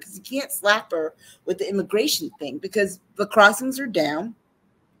to bait her, because he can't slap her with the immigration thing, because the crossings are down.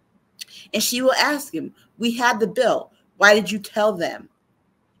 And she will ask him, we had the bill. Why did you tell them?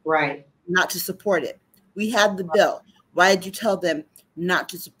 Right. Not to support it. We had the bill. Why did you tell them not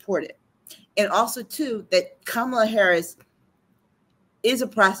to support it? And also, too, that Kamala Harris is a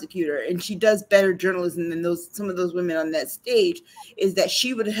prosecutor and she does better journalism than some of those women on that stage, is that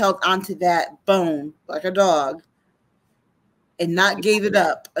she would have held onto that bone like a dog and not gave it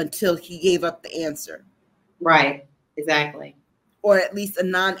up until he gave up the answer. Right. Exactly. Or at least a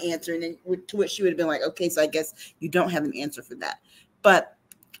non-answer. And then to which she would have been like, okay, so I guess you don't have an answer for that. But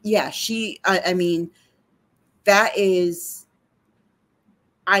yeah, I mean, that is,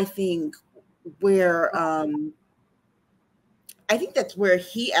 I think, where I think that's where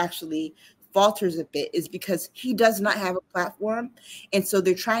he actually falters a bit, is because he does not have a platform. And so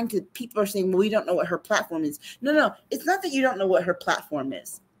they're trying to, people are saying, well, we don't know what her platform is. No, it's not that you don't know what her platform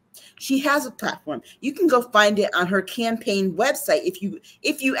is. She has a platform. You can go find it on her campaign website if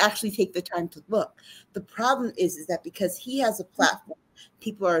you actually take the time to look. The problem is that because he has a platform,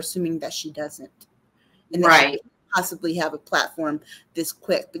 people are assuming that she doesn't. And that right. She can't possibly have a platform this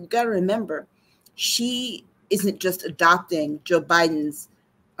quick. But you got to remember, she isn't just adopting Joe Biden's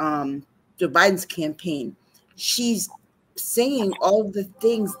campaign. She's saying all of the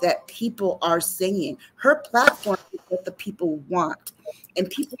things that people are saying. Her platform is what the people want. And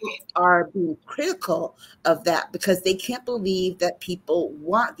people are being critical of that because they can't believe that people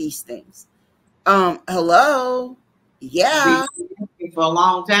want these things. Hello? Yeah. For a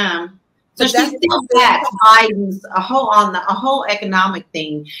long time. So she's still back Biden's a whole economic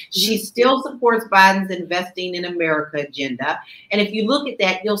thing. She still supports Biden's investing in America agenda. And if you look at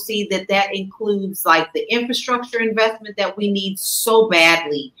that, you'll see that that includes like the infrastructure investment that we need so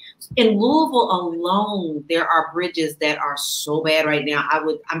badly. In Louisville alone, there are bridges that are so bad right now.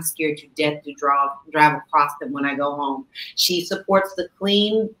 I'm scared to death to drive across them when I go home. She supports the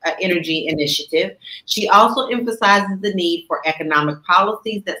Clean Energy Initiative. She also emphasizes the need for economic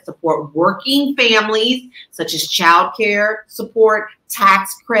policies that support working families, such as child care support,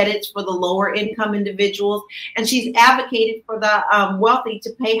 tax credits for the lower income individuals. And she's advocated for the wealthy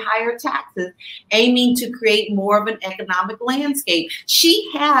to pay higher taxes, aiming to create more of an economic landscape.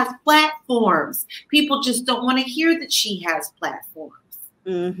 She has platforms. People just don't want to hear that she has platforms.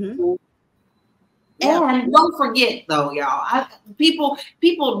 Mm-hmm. And don't forget, though, y'all,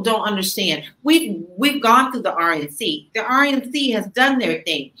 people don't understand. We've gone through the RNC. The RNC has done their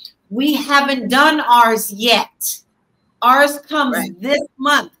thing. We haven't done ours yet. Ours comes this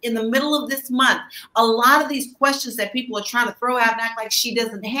month, in the middle of this month. A lot of these questions that people are trying to throw out and act like she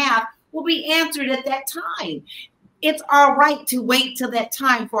doesn't have will be answered at that time. It's our right to wait till that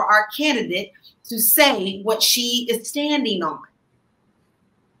time for our candidate to say what she is standing on.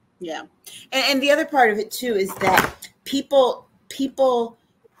 Yeah. And the other part of it too is that people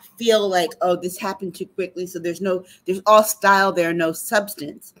feel like, oh, this happened too quickly, so there's all style, there's no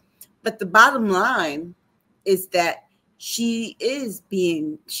substance. But the bottom line is that she is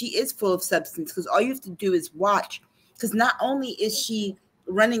full of substance, because all you have to do is watch. Because not only is she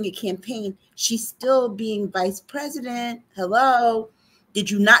running a campaign, she's still being vice president. Hello.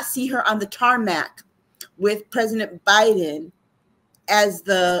 Did you not see her on the tarmac with President Biden as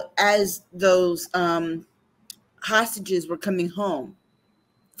those hostages were coming home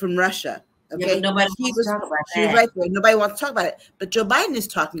from Russia. Okay, yeah, but nobody wants to talk about she was that. right there. Nobody wants to talk about it, but Joe Biden is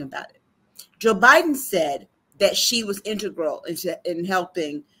talking about it. Joe Biden said that she was integral in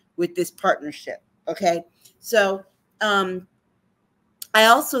helping with this partnership. Okay, so I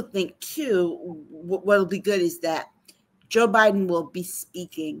also think too, what will be good is that Joe Biden will be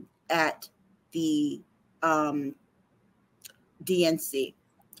speaking at the DNC,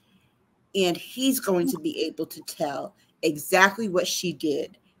 and he's going to be able to tell exactly what she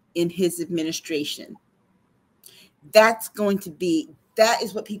did in his administration. That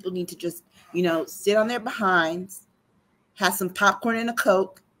is what people need to just, sit on their behinds, have some popcorn and a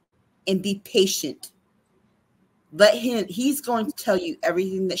Coke, and be patient. He's going to tell you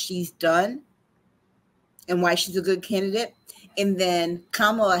everything that she's done and why she's a good candidate. And then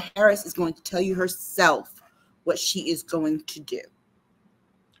Kamala Harris is going to tell you herself what she is going to do.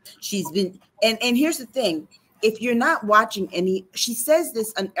 She's been, and here's the thing. If you're not watching she says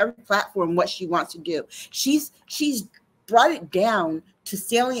this on every platform, what she wants to do. She's brought it down to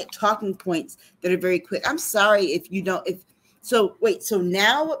salient talking points that are very quick. I'm sorry so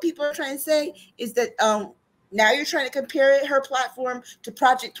now what people are trying to say is that, now you're trying to compare her platform to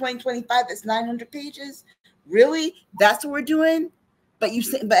Project 2025 that's 900 pages. Really? That's what we're doing? But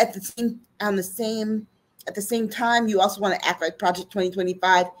at the same time, you also want to act like Project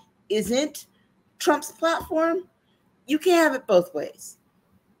 2025 isn't Trump's platform. You can't have it both ways.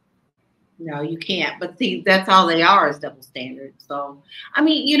 No, you can't. But see, that's all they are, is double standards. So, I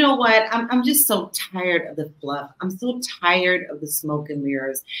mean, you know what? I'm just so tired of the fluff. I'm so tired of the smoke and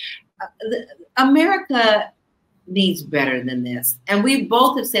mirrors. America needs better than this. And we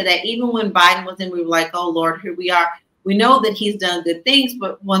both have said that. Even when Biden was in, we were like, oh, Lord, here we are. We know that he's done good things.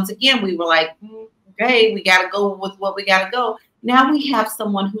 But once again, we were like, okay, we got to go with what we got to go. Now we have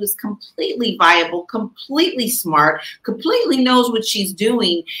someone who is completely viable, completely smart, completely knows what she's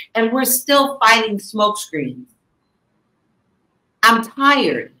doing, and we're still fighting smoke screens. I'm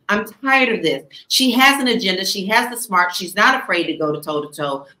tired. I'm tired of this. She has an agenda. She has the smart. She's not afraid to go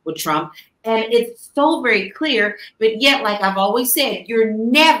toe-to-toe with Trump. And it's so very clear. But yet, like I've always said, you're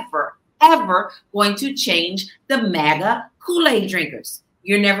never, ever going to change the MAGA Kool-Aid drinkers.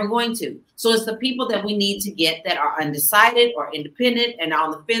 You're never going to. So it's the people that we need to get that are undecided or independent and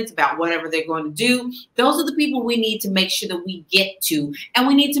on the fence about whatever they're going to do. Those are the people we need to make sure that we get to. And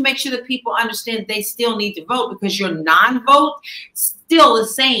we need to make sure that people understand they still need to vote, because your non-vote still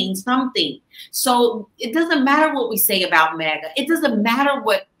is saying something. So it doesn't matter what we say about MAGA. It doesn't matter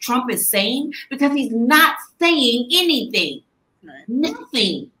what Trump is saying, because he's not saying anything. Right.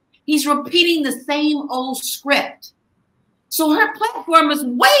 Nothing. He's repeating the same old script. So her platform is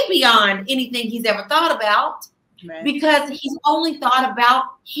way beyond anything he's ever thought about, right, because he's only thought about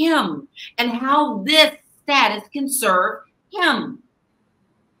him and how this status can serve him.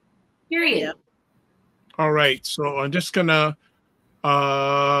 Period. Yep. All right. So I'm just going to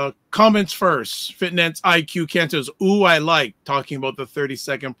comments first. Fitness IQ Kent says, ooh, I like talking about the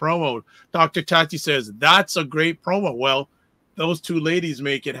 30-second promo. Dr. Tati says, that's a great promo. Well, those two ladies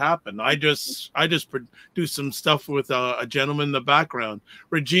make it happen. I just produce some stuff with a gentleman in the background.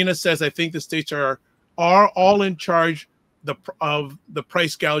 Regina says, I think the states are all in charge of the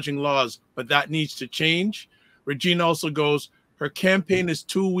price gouging laws, but that needs to change. Regina also goes, her campaign is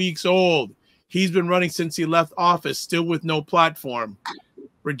 2 weeks old. He's been running since he left office, still with no platform.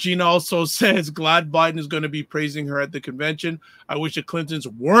 Regina also says, glad Biden is going to be praising her at the convention. I wish the Clintons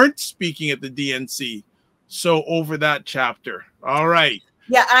weren't speaking at the DNC. So over that chapter. All right.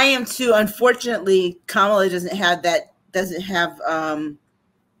 Yeah, I am too. Unfortunately, Kamala doesn't have that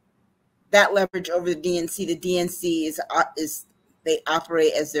leverage over the DNC. The DNC is they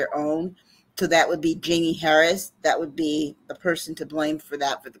operate as their own. So that would be Jamie Harris. That would be the person to blame for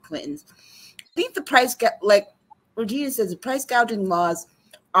that, for the Clintons. I think like Regina says, the price gouging laws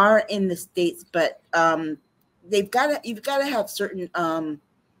are in the states, but you've got to have certain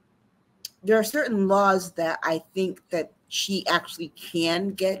there are certain laws that I think that she actually can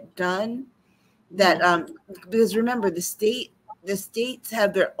get done. That because remember, the states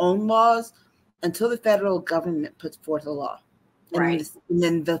have their own laws until the federal government puts forth a law, right? And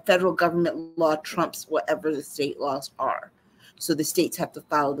then the federal government law trumps whatever the state laws are. So the states have to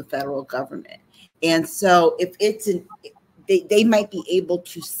follow the federal government. And so if they might be able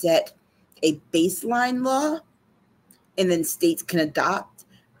to set a baseline law, and then states can adopt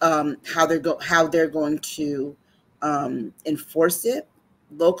how they're going to enforce it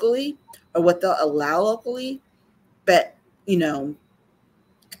locally, or what they'll allow locally. But you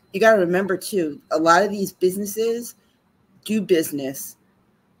got to remember too, a lot of these businesses, do business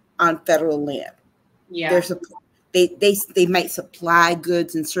on federal land. Yeah. They might supply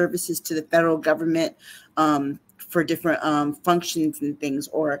goods and services to the federal government for different functions and things,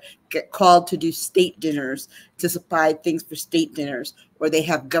 or get called to do state dinners to supply things for state dinners, or they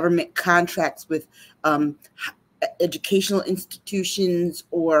have government contracts with educational institutions,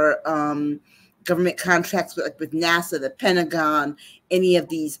 or government contracts with NASA, the Pentagon, any of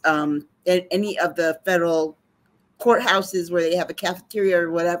these, any of the federal courthouses where they have a cafeteria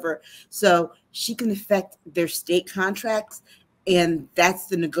or whatever. So she can affect their state contracts, and that's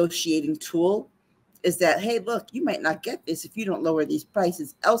the negotiating tool, is that, hey, look, you might not get this if you don't lower these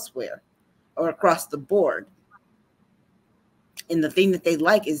prices elsewhere or across the board. And the thing that they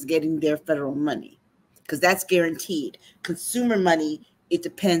like is getting their federal money, because that's guaranteed. Consumer money, it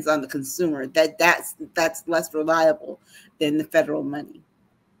depends on the consumer. That's less reliable than the federal money.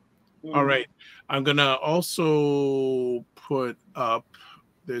 All right. I'm going to also put up,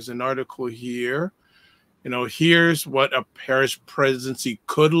 there's an article here. You know, here's what a Harris presidency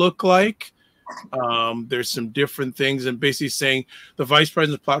could look like. There's some different things, and basically saying the vice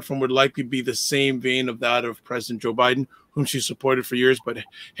president's platform would likely be the same vein of that of President Joe Biden, whom she supported for years. But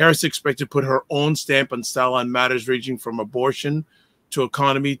Harris expected to put her own stamp and style on matters ranging from abortion to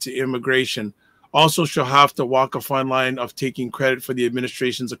economy to immigration. Also, she'll have to walk a fine line of taking credit for the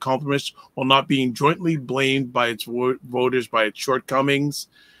administration's accomplishments while not being jointly blamed by its voters by its shortcomings.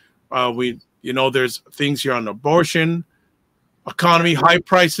 There's things here on abortion, economy. High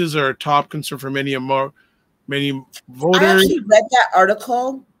prices are a top concern for many voters. I actually read that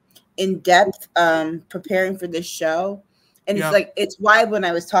article in depth, preparing for this show. And it's why when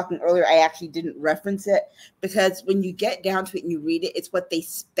I was talking earlier, I actually didn't reference it, because when you get down to it and you read it, it's what they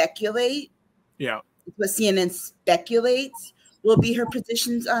speculate. Yeah. It's what CNN speculates will be her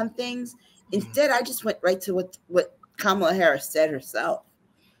positions on things. Instead, I just went right to what Kamala Harris said herself.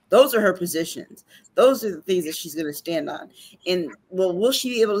 Those are her positions. Those are the things that she's going to stand on. And will she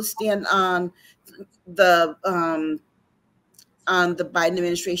be able to stand on the Biden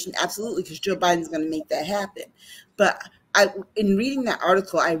administration? Absolutely, because Joe Biden's going to make that happen. But in reading that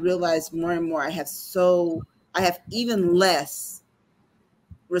article, I realized more and more I have even less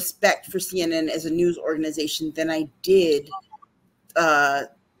respect for CNN as a news organization than I did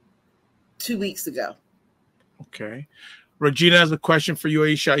 2 weeks ago. Okay. Regina has a question for you,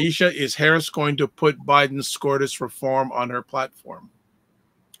 Aisha. Aisha, is Harris going to put Biden's SCOTUS reform on her platform?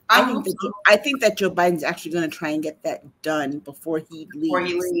 I think that Joe Biden's actually going to try and get that done before he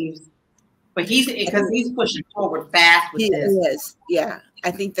leaves. But he's pushing forward fast with this. He is, yeah.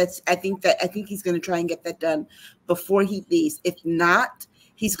 I think he's going to try and get that done before he leaves. If not,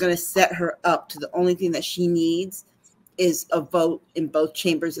 he's going to set her up to the only thing that she needs is a vote in both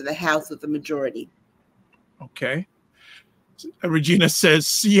chambers of the House with a majority. Okay. Regina says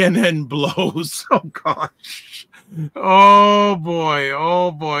CNN blows. Oh, gosh. Oh, boy. Oh,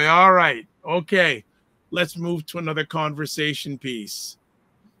 boy. All right. Okay. Let's move to another conversation piece.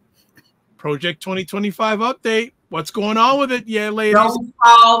 Project 2025 update. What's going on with it? Yeah, ladies. Don't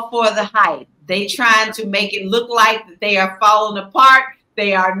fall for the hype. They trying to make it look like that they are falling apart.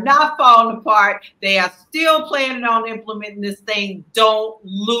 They are not falling apart. They are still planning on implementing this thing. Don't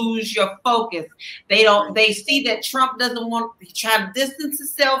lose your focus. They see that Trump doesn't want to try to distance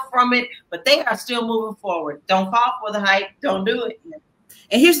himself from it, but they are still moving forward. Don't fall for the hype. Don't do it.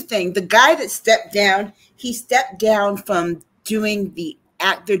 And here's the thing. The guy that stepped down, he stepped down from doing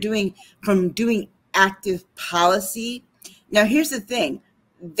doing active policy. Now, here's the thing.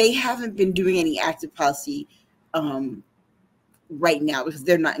 They haven't been doing any active policy right now because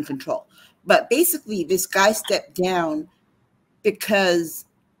they're not in control. But basically, this guy stepped down because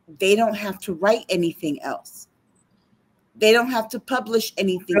they don't have to write anything else. They don't have to publish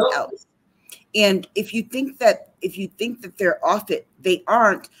anything else. And if you think that they're off it, they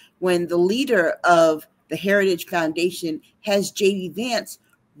aren't, when the leader of the Heritage Foundation has J.D. Vance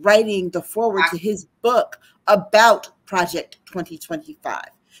writing the foreword to his book about Project 2025.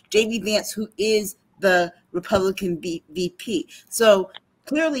 J.D. Vance, who is the Republican VP. So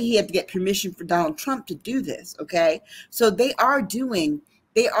clearly he had to get permission for Donald Trump to do this, okay? So they are continuing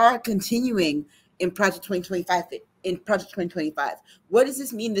in Project 2025. What does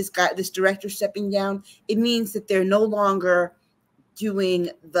this mean, this director stepping down? It means that they're no longer doing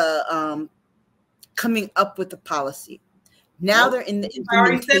the coming up with the policy. Now they're in the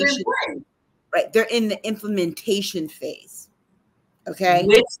implementation. Right, they're in the implementation phase. Okay,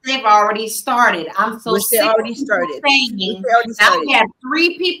 which they've already started. I'm so which they already started. I had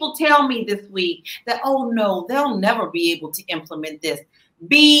 3 people tell me this week that, oh no, they'll never be able to implement this.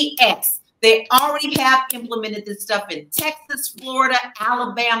 BS. They already have implemented this stuff in Texas, Florida,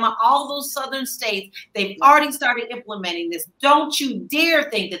 Alabama, all those southern states. They've already started implementing this. Don't you dare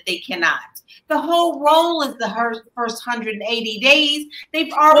think that they cannot. The whole role is the first 180 days.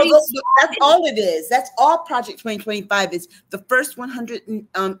 They've already that's all it is. That's all Project 2025 is, the first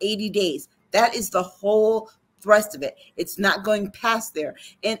 180 days. That is the whole thrust of it. It's not going past there.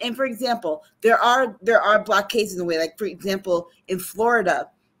 And for example, there are blockades in the way. Like, for example, in Florida,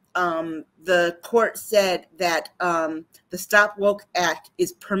 the court said that the Stop Woke Act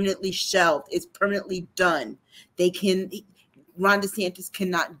is permanently shelved. It's permanently done. Ron DeSantis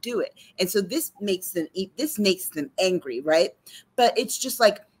cannot do it. And so this makes them angry, right? But it's just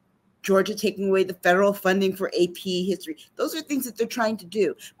like Georgia taking away the federal funding for AP history. Those are things that they're trying to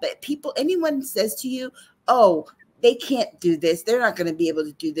do. But anyone says to you, oh, they can't do this, they're not going to be able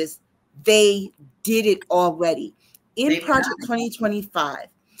to do this, they did it already. In Project 2025,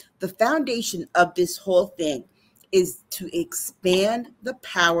 the foundation of this whole thing is to expand the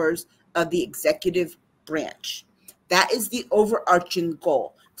powers of the executive branch. That is the overarching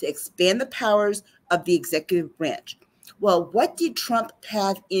goal, to expand the powers of the executive branch. Well, what did Trump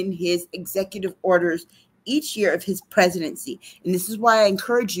have in his executive orders each year of his presidency? And this is why I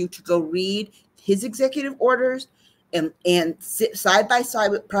encourage you to go read his executive orders and sit side by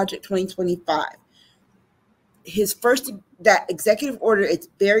side with Project 2025. That executive order,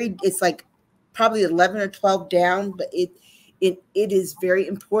 it's like probably 11 or 12 down, but it is very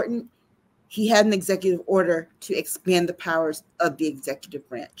important. He had an executive order to expand the powers of the executive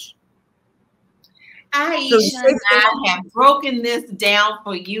branch. Aisha and I have broken this down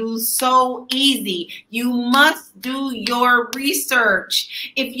for you so easy. You must do your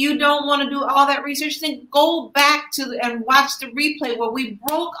research. If you don't want to do all that research, then go back and watch the replay where we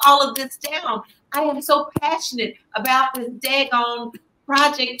broke all of this down. I am so passionate about this daggone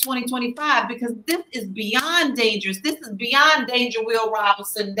Project 2025 because this is beyond dangerous. This is beyond Danger Will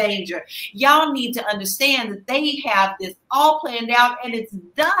Robinson danger. Y'all need to understand that they have this all planned out and it's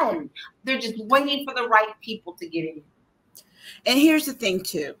done. They're just waiting for the right people to get in. And here's the thing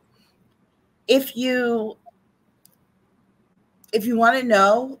too. If you want to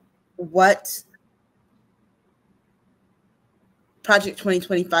know what Project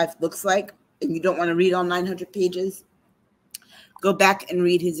 2025 looks like, and you don't want to read all 900 pages, go back and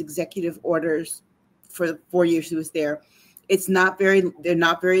read his executive orders for the 4 years he was there. They're not very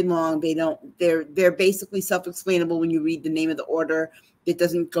long. They're basically self-explainable when you read the name of the order. It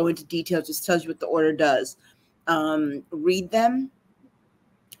doesn't go into detail, just tells you what the order does. Read them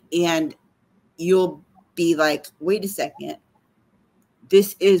and you'll be like, wait a second.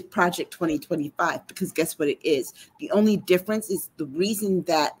 This is Project 2025, because guess what it is? The only difference is the reason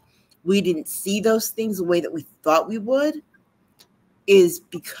that we didn't see those things the way that we thought we would is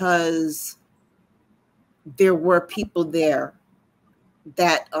because there were people there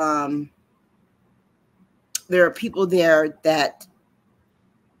that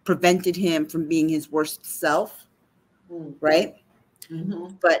prevented him from being his worst self, right?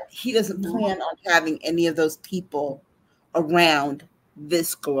 Mm-hmm. But he doesn't plan on having any of those people around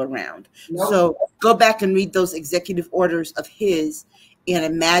this go around. Nope. So go back and read those executive orders of his and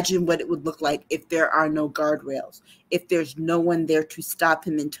imagine what it would look like if there are no guardrails, if there's no one there to stop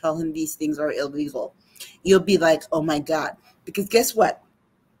him and tell him these things are illegal. You'll be like, oh my God. Because guess what?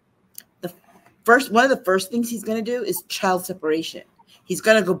 One of the first things he's going to do is child separation. He's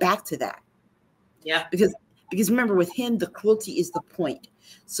going to go back to that. Yeah. Because remember, with him, the cruelty is the point.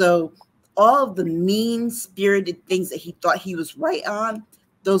 So all of the mean-spirited things that he thought he was right on,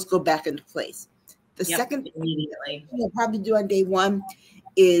 those go back into place. The second thing he'll probably do on day one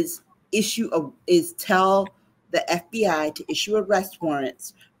is tell the FBI to issue arrest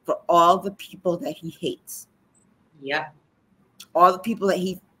warrants for all the people that he hates. Yeah. All the people that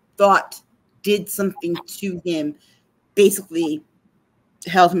he thought did something to him, basically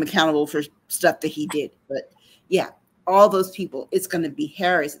held him accountable for stuff that he did. But yeah, all those people. It's going to be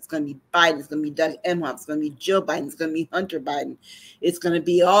Harris. It's going to be Biden. It's going to be Doug Emhoff. It's going to be Joe Biden. It's going to be Hunter Biden. It's going to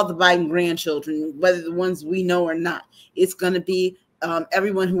be all the Biden grandchildren, whether the ones we know or not. It's going to be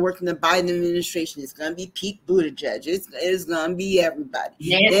everyone who worked in the Biden administration. It's going to be Pete Buttigieg. It's going to be everybody.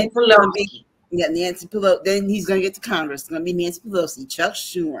 Nancy Pelosi. Nancy Pelosi. Then he's going to get to Congress. It's going to be Nancy Pelosi, Chuck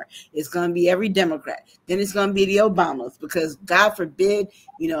Schumer. It's going to be every Democrat. Then it's going to be the Obamas, because God forbid,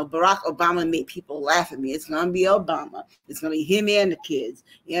 Barack Obama made people laugh at me. It's going to be Obama. It's going to be him and the kids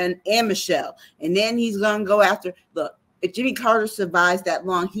and Michelle. And then he's going to go after, look, if Jimmy Carter survives that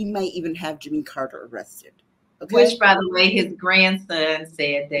long, he might even have Jimmy Carter arrested. Okay? Which, by the way, his grandson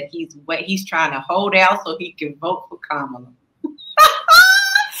said that he's trying to hold out so he can vote for Kamala.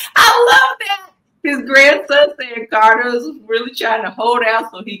 I I love that. His grandson said Carter was really trying to hold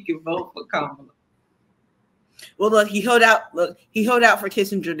out so he could vote for Kamala. Well, look, he held out. Look, he held out for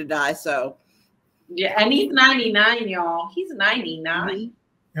Kissinger to die. So, yeah, and he's 99, y'all. He's 99.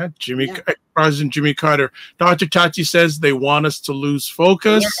 Yeah, President Jimmy Carter. Dr. Tati says they want us to lose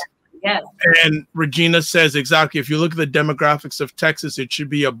focus. Yes. And Regina says exactly. If you look at the demographics of Texas, it should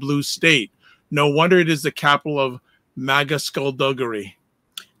be a blue state. No wonder it is the capital of MAGA skullduggery.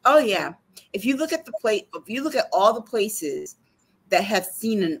 Oh yeah. If you look at if you look at all the places that have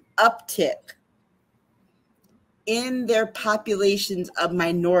seen an uptick in their populations of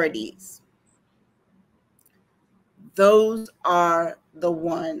minorities, those are the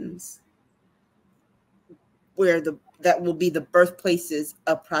ones where that will be the birthplaces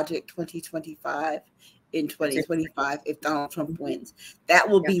of Project 2025 in 2025 if Donald Trump wins. That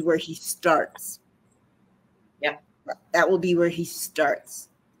will be where he starts. Yeah. That will be where he starts.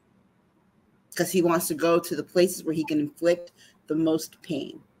 Because he wants to go to the places where he can inflict the most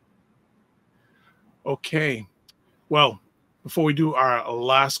pain. Okay. Well, before we do our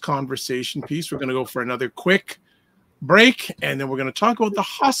last conversation piece, we're going to go for another quick break, and then we're going to talk about the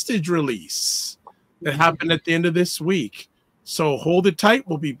hostage release that happened at the end of this week. So hold it tight.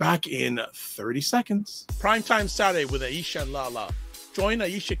 We'll be back in 30 seconds. Primetime Saturday with Aisha and LaLa. Join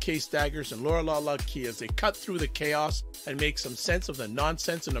Aisha K. Staggers and LaLa Key as they cut through the chaos and make some sense of the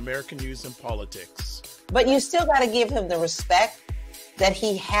nonsense in American news and politics. But you still got to give him the respect that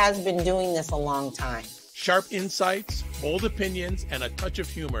he has been doing this a long time. Sharp insights, bold opinions, and a touch of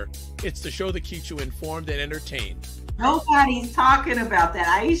humor. It's the show that keeps you informed and entertained. Nobody's talking about that.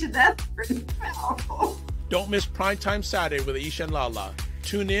 Aisha, that's pretty powerful. Don't miss Primetime Saturday with Aisha and LaLa.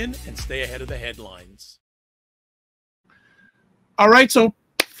 Tune in and stay ahead of the headlines. All right, so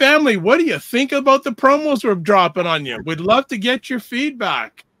family, what do you think about the promos we're dropping on you? We'd love to get your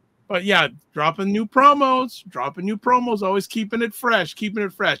feedback. But yeah, dropping new promos, always keeping it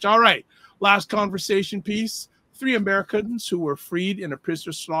fresh, All right, last conversation piece. 3 Americans who were freed in a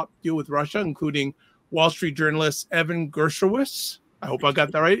prisoner swap deal with Russia, including Wall Street journalist Evan Gershowitz. I hope I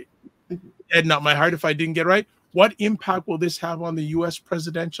got that right. Ed, not my heart if I didn't get it right. What impact will this have on the U.S.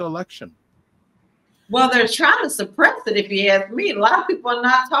 presidential election? Well, they're trying to suppress it, if you ask me. A lot of people are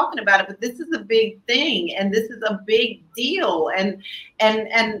not talking about it, but this is a big thing, and this is a big deal. And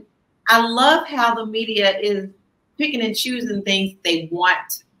I love how the media is picking and choosing things they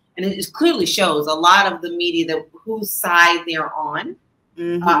want, and it clearly shows a lot of the media that whose side they're on.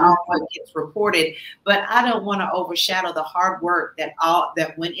 On what gets reported, but I don't want to overshadow the hard work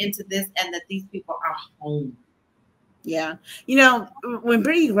that went into this, and that these people are home. Yeah, you know, when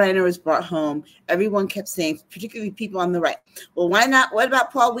Brittany Griner was brought home, everyone kept saying, particularly people on the right, well, why not? What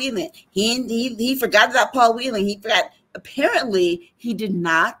about Paul Whelan? He forgot about Paul Whelan. He forgot. Apparently, he did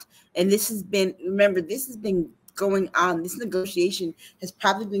not. And this has been, remember, this has been going on. This negotiation has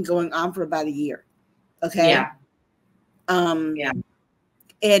probably been going on for about a year. Okay. Yeah. Yeah.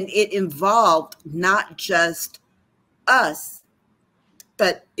 And it involved not just us,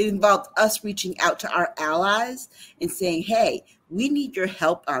 but it involved us reaching out to our allies and saying, hey, we need your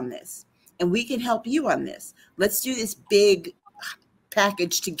help on this, and we can help you on this. Let's do this big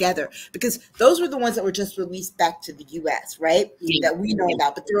package together, because those were the ones that were just released back to the U.S., right? That we know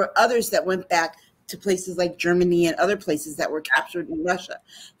about. But there were others that went back to places like Germany and other places that were captured in Russia.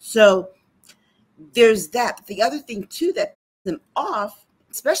 So there's that. But the other thing, too, that pissed them off,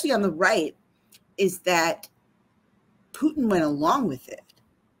 especially on the right, is that Putin went along with it.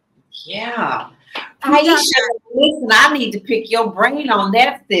 Yeah. Aisha, listen, I need to pick your brain on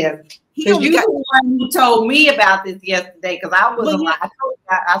that, sis. Because you're the one who told me about this yesterday, because I wasn't,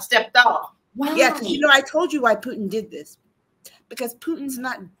 I stepped off. Wow. Yeah, because, you know, I told you why Putin did this. Because Putin's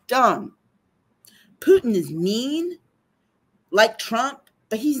not dumb. Putin is mean, like Trump,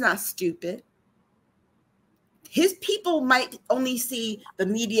 but he's not stupid. His people might only see the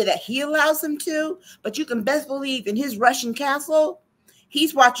media that he allows them to, but you can best believe in his Russian castle,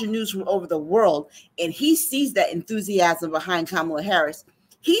 he's watching news from over the world, and he sees that enthusiasm behind Kamala Harris.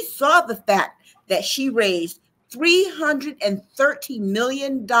 He saw the fact that she raised $330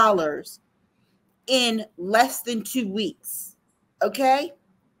 million in less than 2 weeks. Okay?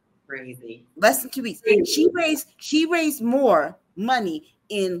 Crazy. Less than 2 weeks. She raised more money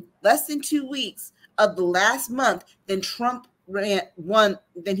in less than 2 weeks of the last month than Trump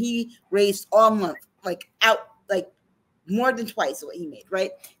than he raised all month, like more than twice what he made,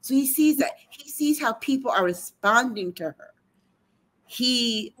 right? So he sees that. He sees how people are responding to her.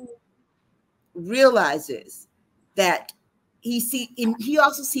 He realizes that he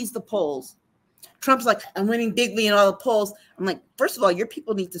also sees the polls, Trump's like, I'm winning bigly in all the polls. I'm like, first of all, your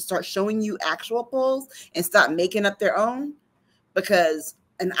people need to start showing you actual polls and stop making up their own, because,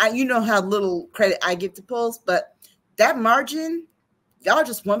 and you know how little credit I give to polls, but that margin, y'all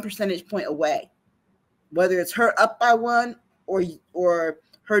just 1 percentage point away, whether it's her up by 1 or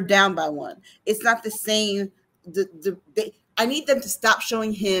her down by 1. It's not the same. I need them to stop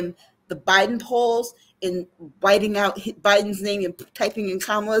showing him the Biden polls and writing out Biden's name and typing in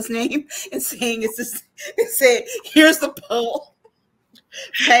Kamala's name and saying it's just, and saying, here's the poll.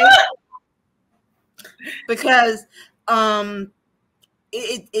 Okay? Because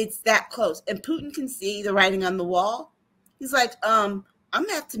it's that close. And Putin can see the writing on the wall. He's like, I'm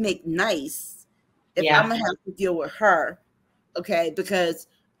gonna have to make nice if I'm gonna have to deal with her. Okay, because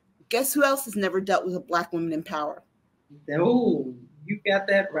guess who else has never dealt with a black woman in power? Oh, you got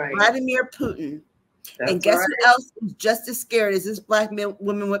that right. Vladimir Putin. That's and guess who else is just as scared as this black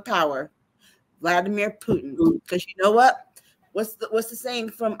woman with power? Vladimir Putin. Because you know what? What's the saying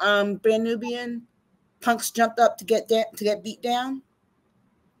from Brand Nubian? Punks jumped up to get beat down.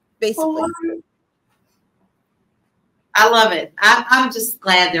 Basically. I love it. I'm just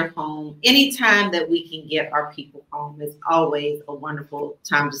glad they're home. Anytime that we can get our people home is always a wonderful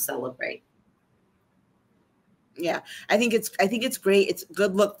time to celebrate. Yeah, I think it's great. It's a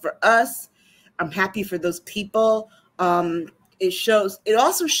good look for us. I'm happy for those people. It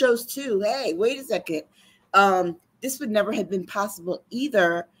also shows too, hey, wait a second. This would never have been possible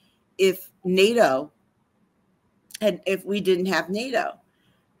either if we didn't have NATO,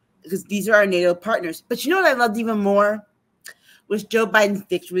 because these are our NATO partners. But you know what I loved even more was Joe Biden's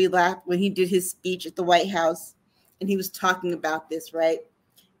victory lap when he did his speech at the White House and he was talking about this, right?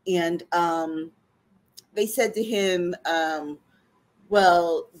 And they said to him,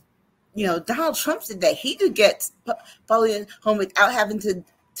 well, you know, Donald Trump said that he could get following home without having to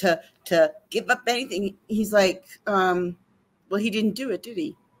give up anything. He's like, well, he didn't do it, did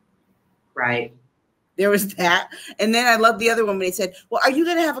he? Right. There was that. And then I love the other one when they said, well, are you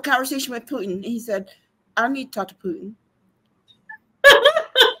going to have a conversation with Putin? And he said, I don't need to talk to Putin. I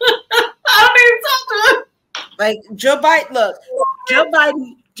don't need to talk to him. Like Joe Biden, look,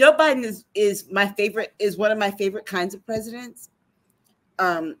 Joe Biden is my favorite, is one of my favorite kinds of presidents.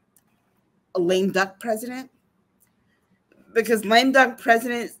 A lame duck president. Because lame duck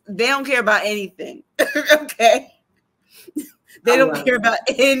presidents, they don't care about anything. Okay. They don't care about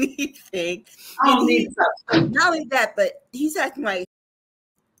anything. Not only that, but he's acting like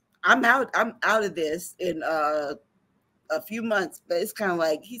I'm out of this in a few months. But it's kind of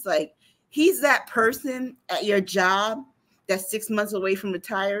like he's that person at your job that's 6 months away from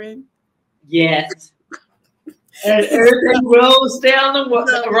retiring. Yes. And everything rolls down the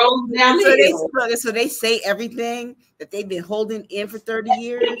hill. So they say everything that they've been holding in for 30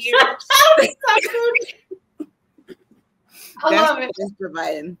 years. I love it. That's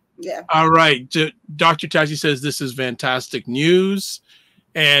providing. Yeah. All right. Dr. Tashi says this is fantastic news.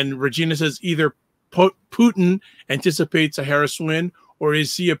 And Regina says either Putin anticipates a Harris win, or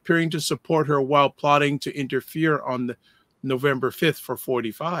is he appearing to support her while plotting to interfere on the November 5th for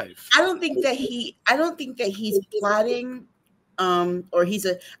 45? I don't think that he's plotting, or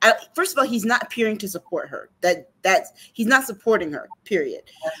first of all, he's not appearing to support her. He's not supporting her, period.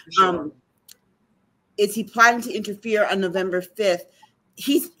 Sure. Is he plotting to interfere on November 5th?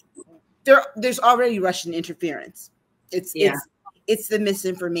 There's already Russian interference. It's the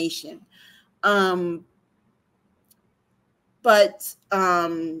misinformation. But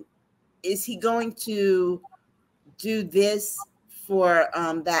is he going to do this for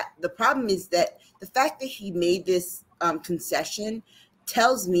that? The problem is that the fact that he made this concession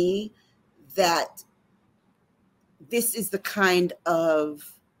tells me that this is the kind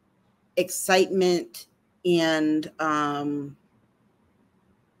of excitement and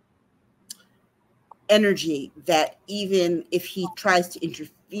energy that even if he tries to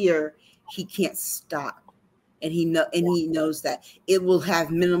interfere, he can't stop, and he knows that it will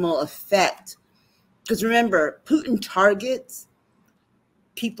have minimal effect. Because remember, Putin targets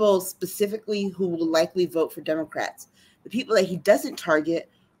people specifically who will likely vote for Democrats. The people that he doesn't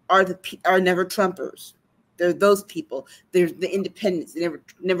target are never Trumpers. They're those people. They're the independents. He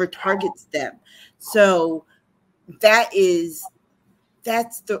never targets them. So that's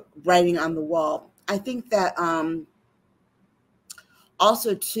the writing on the wall. I think that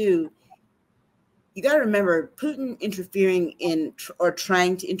also too, you got to remember, Putin interfering in or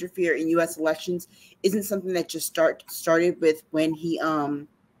trying to interfere in U.S. elections isn't something that just started with when he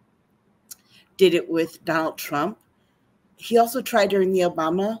did it with Donald Trump. He also tried during the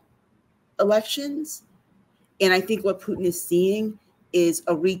Obama elections. And I think what Putin is seeing is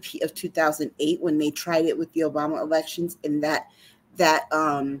a repeat of 2008 when they tried it with the Obama elections, and that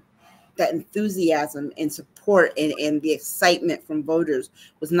enthusiasm and support and the excitement from voters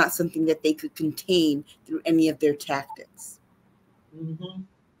was not something that they could contain through any of their tactics. Mm-hmm.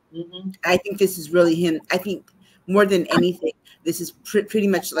 Mm-hmm. I think this is really him. I think more than anything, this is pretty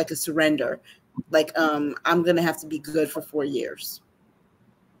much like a surrender. Like, I'm going to have to be good for 4 years.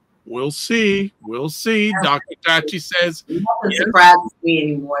 We'll see. We'll see. Dr. Tachi says. Nothing surprises me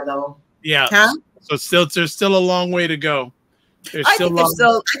anymore, though. Yeah. Huh? So there's still a long way to go. I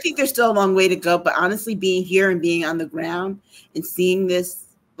think there's still a long way to go. But honestly, being here and being on the ground and seeing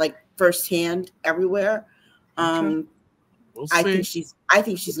this like firsthand everywhere, We'll I think she's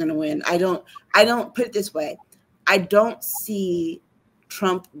going to win. I don't put it this way. I don't see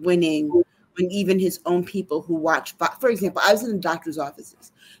Trump winning when even his own people who watch, for example, I was in the doctor's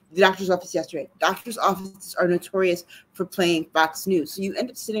offices. The doctor's office yesterday. Doctor's offices are notorious for playing Fox News. So you end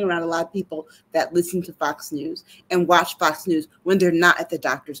up sitting around a lot of people that listen to Fox News and watch Fox News when they're not at the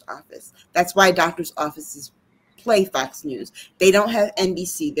doctor's office. That's why doctor's offices play Fox News. They don't have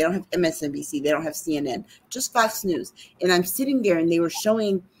NBC. They don't have MSNBC. They don't have CNN. Just Fox News. And I'm sitting there, and they were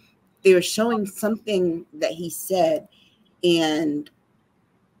showing something that he said, and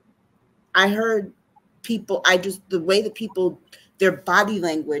I heard people. The way that people, their body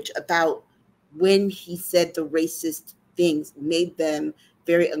language about when he said the racist things made them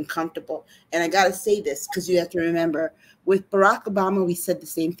very uncomfortable. And I got to say this because you have to remember, with Barack Obama, we said the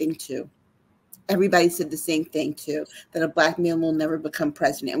same thing too. Everybody said the same thing too, that a black man will never become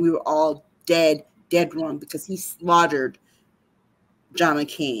president. And we were all dead wrong because he slaughtered John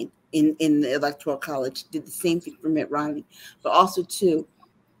McCain in the Electoral College, did the same thing for Mitt Romney. But also too,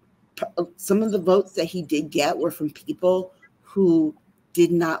 some of the votes that he did get were from people who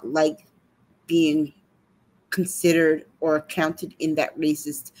did not like being considered or counted in that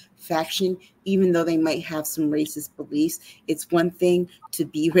racist faction, even though they might have some racist beliefs. It's one thing to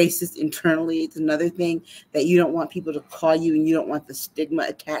be racist internally. It's another thing that you don't want people to call you and you don't want the stigma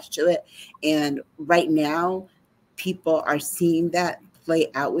attached to it. And right now, people are seeing that play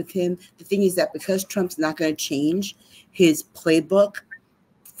out with him. The thing is that because Trump's not going to change his playbook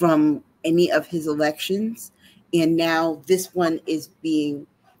from any of his elections, and now this one is being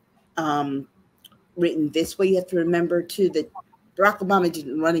written this way, you have to remember too that Barack Obama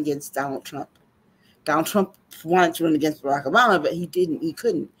didn't run against Donald Trump. Donald Trump wanted to run against Barack Obama, but he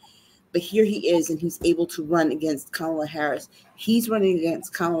couldn't. But here he is, and he's able to run against Kamala Harris. He's running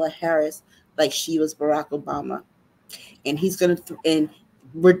against Kamala Harris like she was Barack Obama. And he's going to,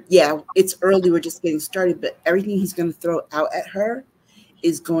 it's early, we're just getting started, but everything he's going to throw out at her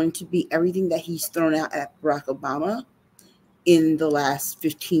is going to be everything that he's thrown out at Barack Obama in the last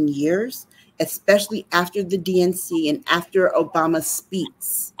 15 years, especially after the DNC and after Obama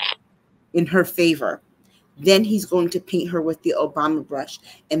speaks in her favor. Then he's going to paint her with the Obama brush,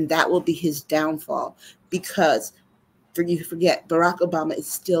 and that will be his downfall, because you forget, Barack Obama is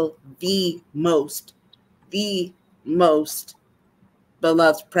still the most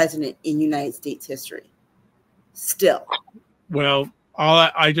beloved president in United States history. Still. Well,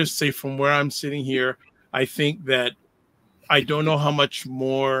 I just say from where I'm sitting here, I think that I don't know how much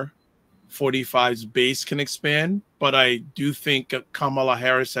more 45's base can expand, but I do think Kamala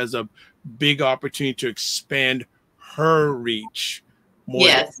Harris has a big opportunity to expand her reach more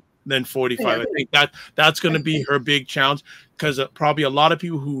than 45. I think that's going to be her big challenge, because probably a lot of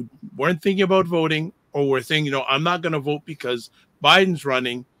people who weren't thinking about voting or were thinking, I'm not going to vote because Biden's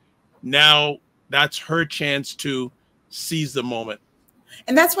running, now that's her chance to seize the moment.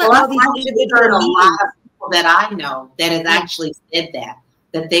 And that's why all these individual a lot of people that I know that have actually said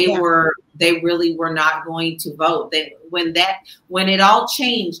that they really were not going to vote. That when it all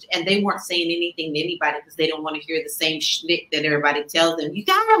changed and they weren't saying anything to anybody because they don't want to hear the same shit that everybody tells them. You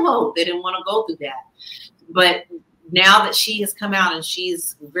gotta vote. They didn't want to go through that. But now that she has come out and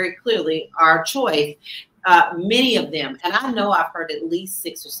she's very clearly our choice, many of them, and I know I've heard at least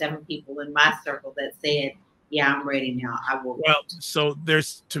 6 or 7 people in my circle that said, yeah, I'm ready now. I will. Well, so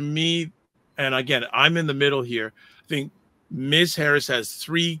there's, to me, and again, I'm in the middle here. I think Ms. Harris has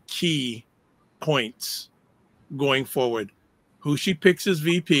 3 key points going forward: who she picks as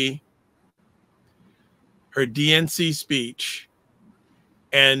VP, her DNC speech,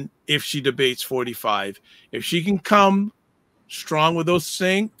 and if she debates 45. If she can come strong with those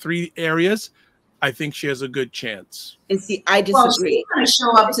 3 areas, I think she has a good chance. And see, I disagree. Well, she's going to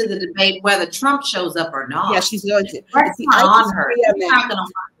show up to the debate whether Trump shows up or not. Yeah, she's going to. That's not on her. She's not going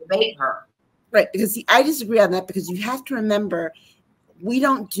to debate her. Right, because see, I disagree on that, because you have to remember, we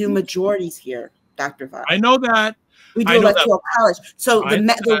don't do majorities here, Dr. Vaughn. I know that, We do electoral college. So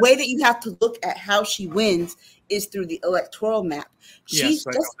the way that you have to look at how she wins is through the electoral map.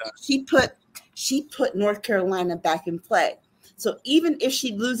 She put North Carolina back in play. So even if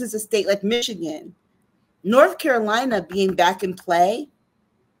she loses a state like Michigan, North Carolina being back in play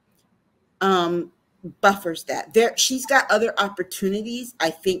buffers that. She's got other opportunities, I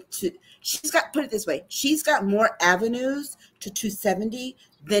think, put it this way, she's got more avenues to 270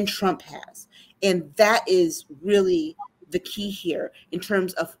 than Trump has. And that is really the key here in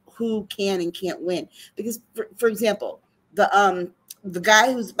terms of who can and can't win. Because, for example, the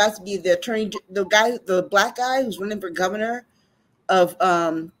guy who's about to be the black guy who's running for governor of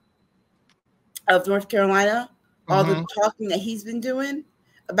North Carolina, all the talking that he's been doing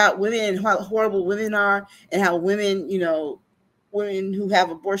about women and how horrible women are and how women, women who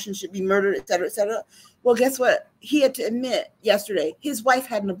have abortion should be murdered, et cetera, et cetera. Well, guess what? He had to admit yesterday his wife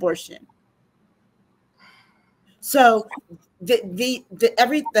had an abortion. So the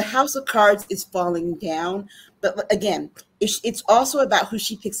house of cards is falling down. But again, it's also about who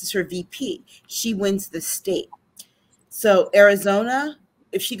she picks as her VP. She wins the state. So Arizona,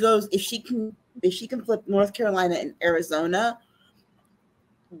 if she can flip North Carolina and Arizona,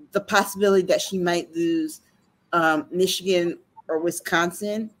 the possibility that she might lose Michigan or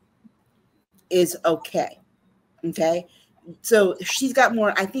Wisconsin is okay. Okay. So she's got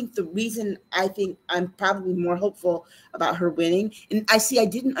more. I think the reason I'm probably more hopeful about her winning, and I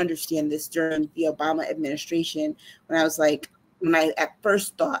didn't understand this during the Obama administration when I at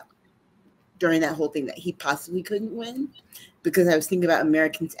first thought during that whole thing that he possibly couldn't win, because I was thinking about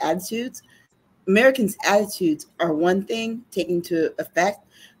Americans' attitudes. Americans' attitudes are one thing taken into effect,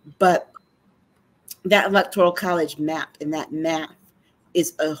 but that electoral college map and that math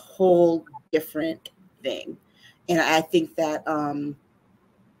is a whole different thing. And I think that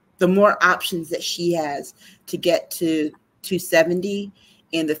the more options that she has to get to 270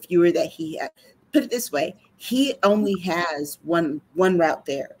 and the fewer that he has, put it this way, he only has one route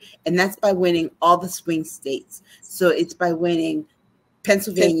there, and that's by winning all the swing states. So it's by winning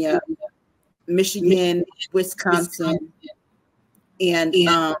Pennsylvania, Michigan, Wisconsin, and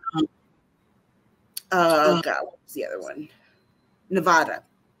God, what was the other one? Nevada.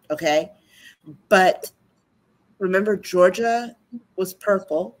 Okay, but remember, Georgia was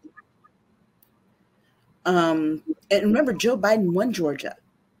purple. And remember, Joe Biden won Georgia.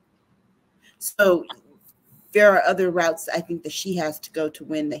 So there are other routes I think that she has to go to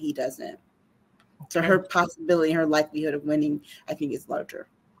win that he doesn't. So her possibility, her likelihood of winning, I think, is larger.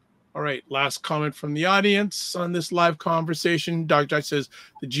 All right. Last comment from the audience on this live conversation. Dr. Jack says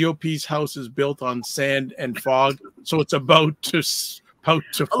the GOP's house is built on sand and fog, so it's about to fall.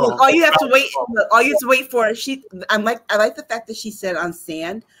 All you have to wait for is I like the fact that she said on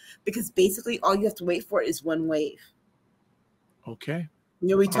sand, because basically all you have to wait for is one wave. Okay.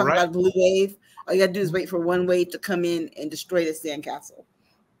 We talk about a blue wave. All you got to do is wait for one wave to come in and destroy the sandcastle.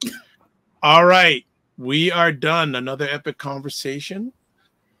 All right. We are done. Another epic conversation.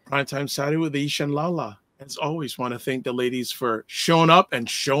 Primetime Saturday with Aisha and LaLa. As always, want to thank the ladies for showing up and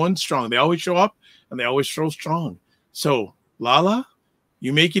showing strong. They always show up and they always show strong. So, LaLa,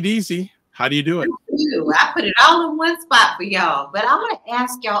 you make it easy. How do you do it? I put it all in one spot for y'all. But I want to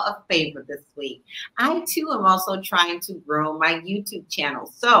ask y'all a favor this week. I, too, am also trying to grow my YouTube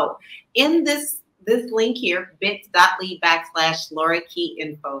channel. So in this link here, bit.ly/Laura Key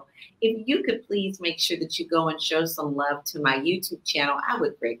Info, if you could please make sure that you go and show some love to my YouTube channel, I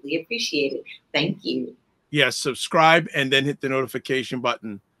would greatly appreciate it. Thank you. Yes, subscribe and then hit the notification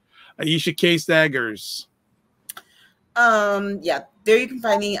button. Aisha K. Staggers. Yeah, there you can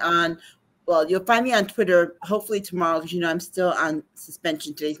find me on, well, you'll find me on Twitter, hopefully tomorrow, because I'm still on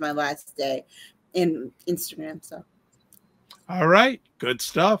suspension. Today's my last day, and Instagram. So, all right, good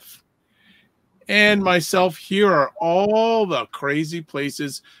stuff. And myself, here are all the crazy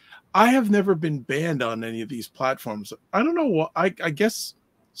places. I have never been banned on any of these platforms. I don't know what. I guess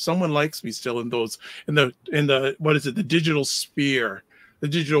someone likes me still in those in the what is it, the digital sphere, the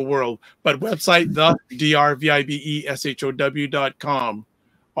digital world. But website the drvibeshow.com.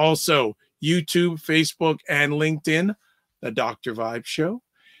 Also YouTube, Facebook, and LinkedIn, the Dr. Vibe Show.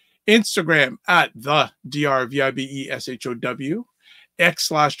 Instagram at the drvibeshow.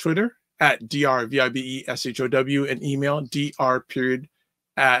 X/Twitter at drvibeshow, and email dr.vibe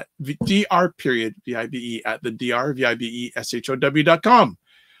at the drvibeshow.com.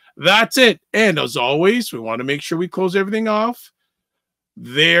 That's it. And as always, we want to make sure we close everything off.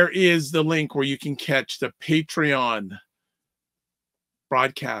 There is the link where you can catch the Patreon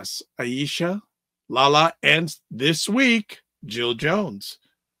broadcasts. Aisha, LaLa, and this week, Jill Jones.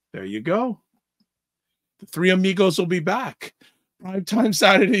 There you go. The Three Amigos will be back. Primetime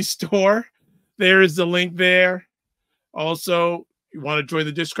Saturday store. There is the link there. Also, you want to join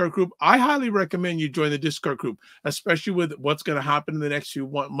the Discord group? I highly recommend you join the Discord group, especially with what's going to happen in the next few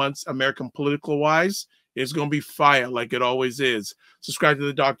months, American political wise. It's going to be fire like it always is. Subscribe to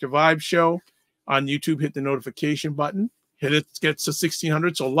the Dr. Vibe Show on YouTube. Hit the notification button. Hit it, gets to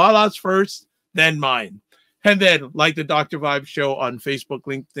 1,600. So LaLa's first, then mine. And then like the Dr. Vibe Show on Facebook,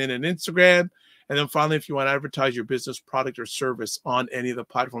 LinkedIn, and Instagram. And then finally, if you want to advertise your business, product, or service on any of the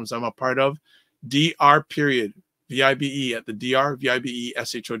platforms I'm a part of, DR period, VIBE at the DR,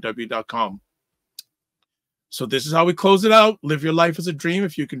 VIBESHOW.com. So this is how we close it out. Live your life as a dream.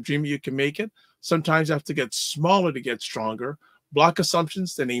 If you can dream it, you can make it. Sometimes you have to get smaller to get stronger. Block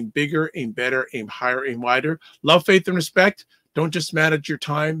assumptions, then aim bigger, aim better, aim higher, aim wider. Love, faith, and respect. Don't just manage your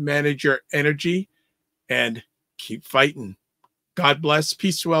time, manage your energy, and keep fighting. God bless.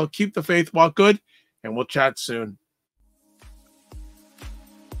 Peace well. Keep the faith. Walk good. And we'll chat soon.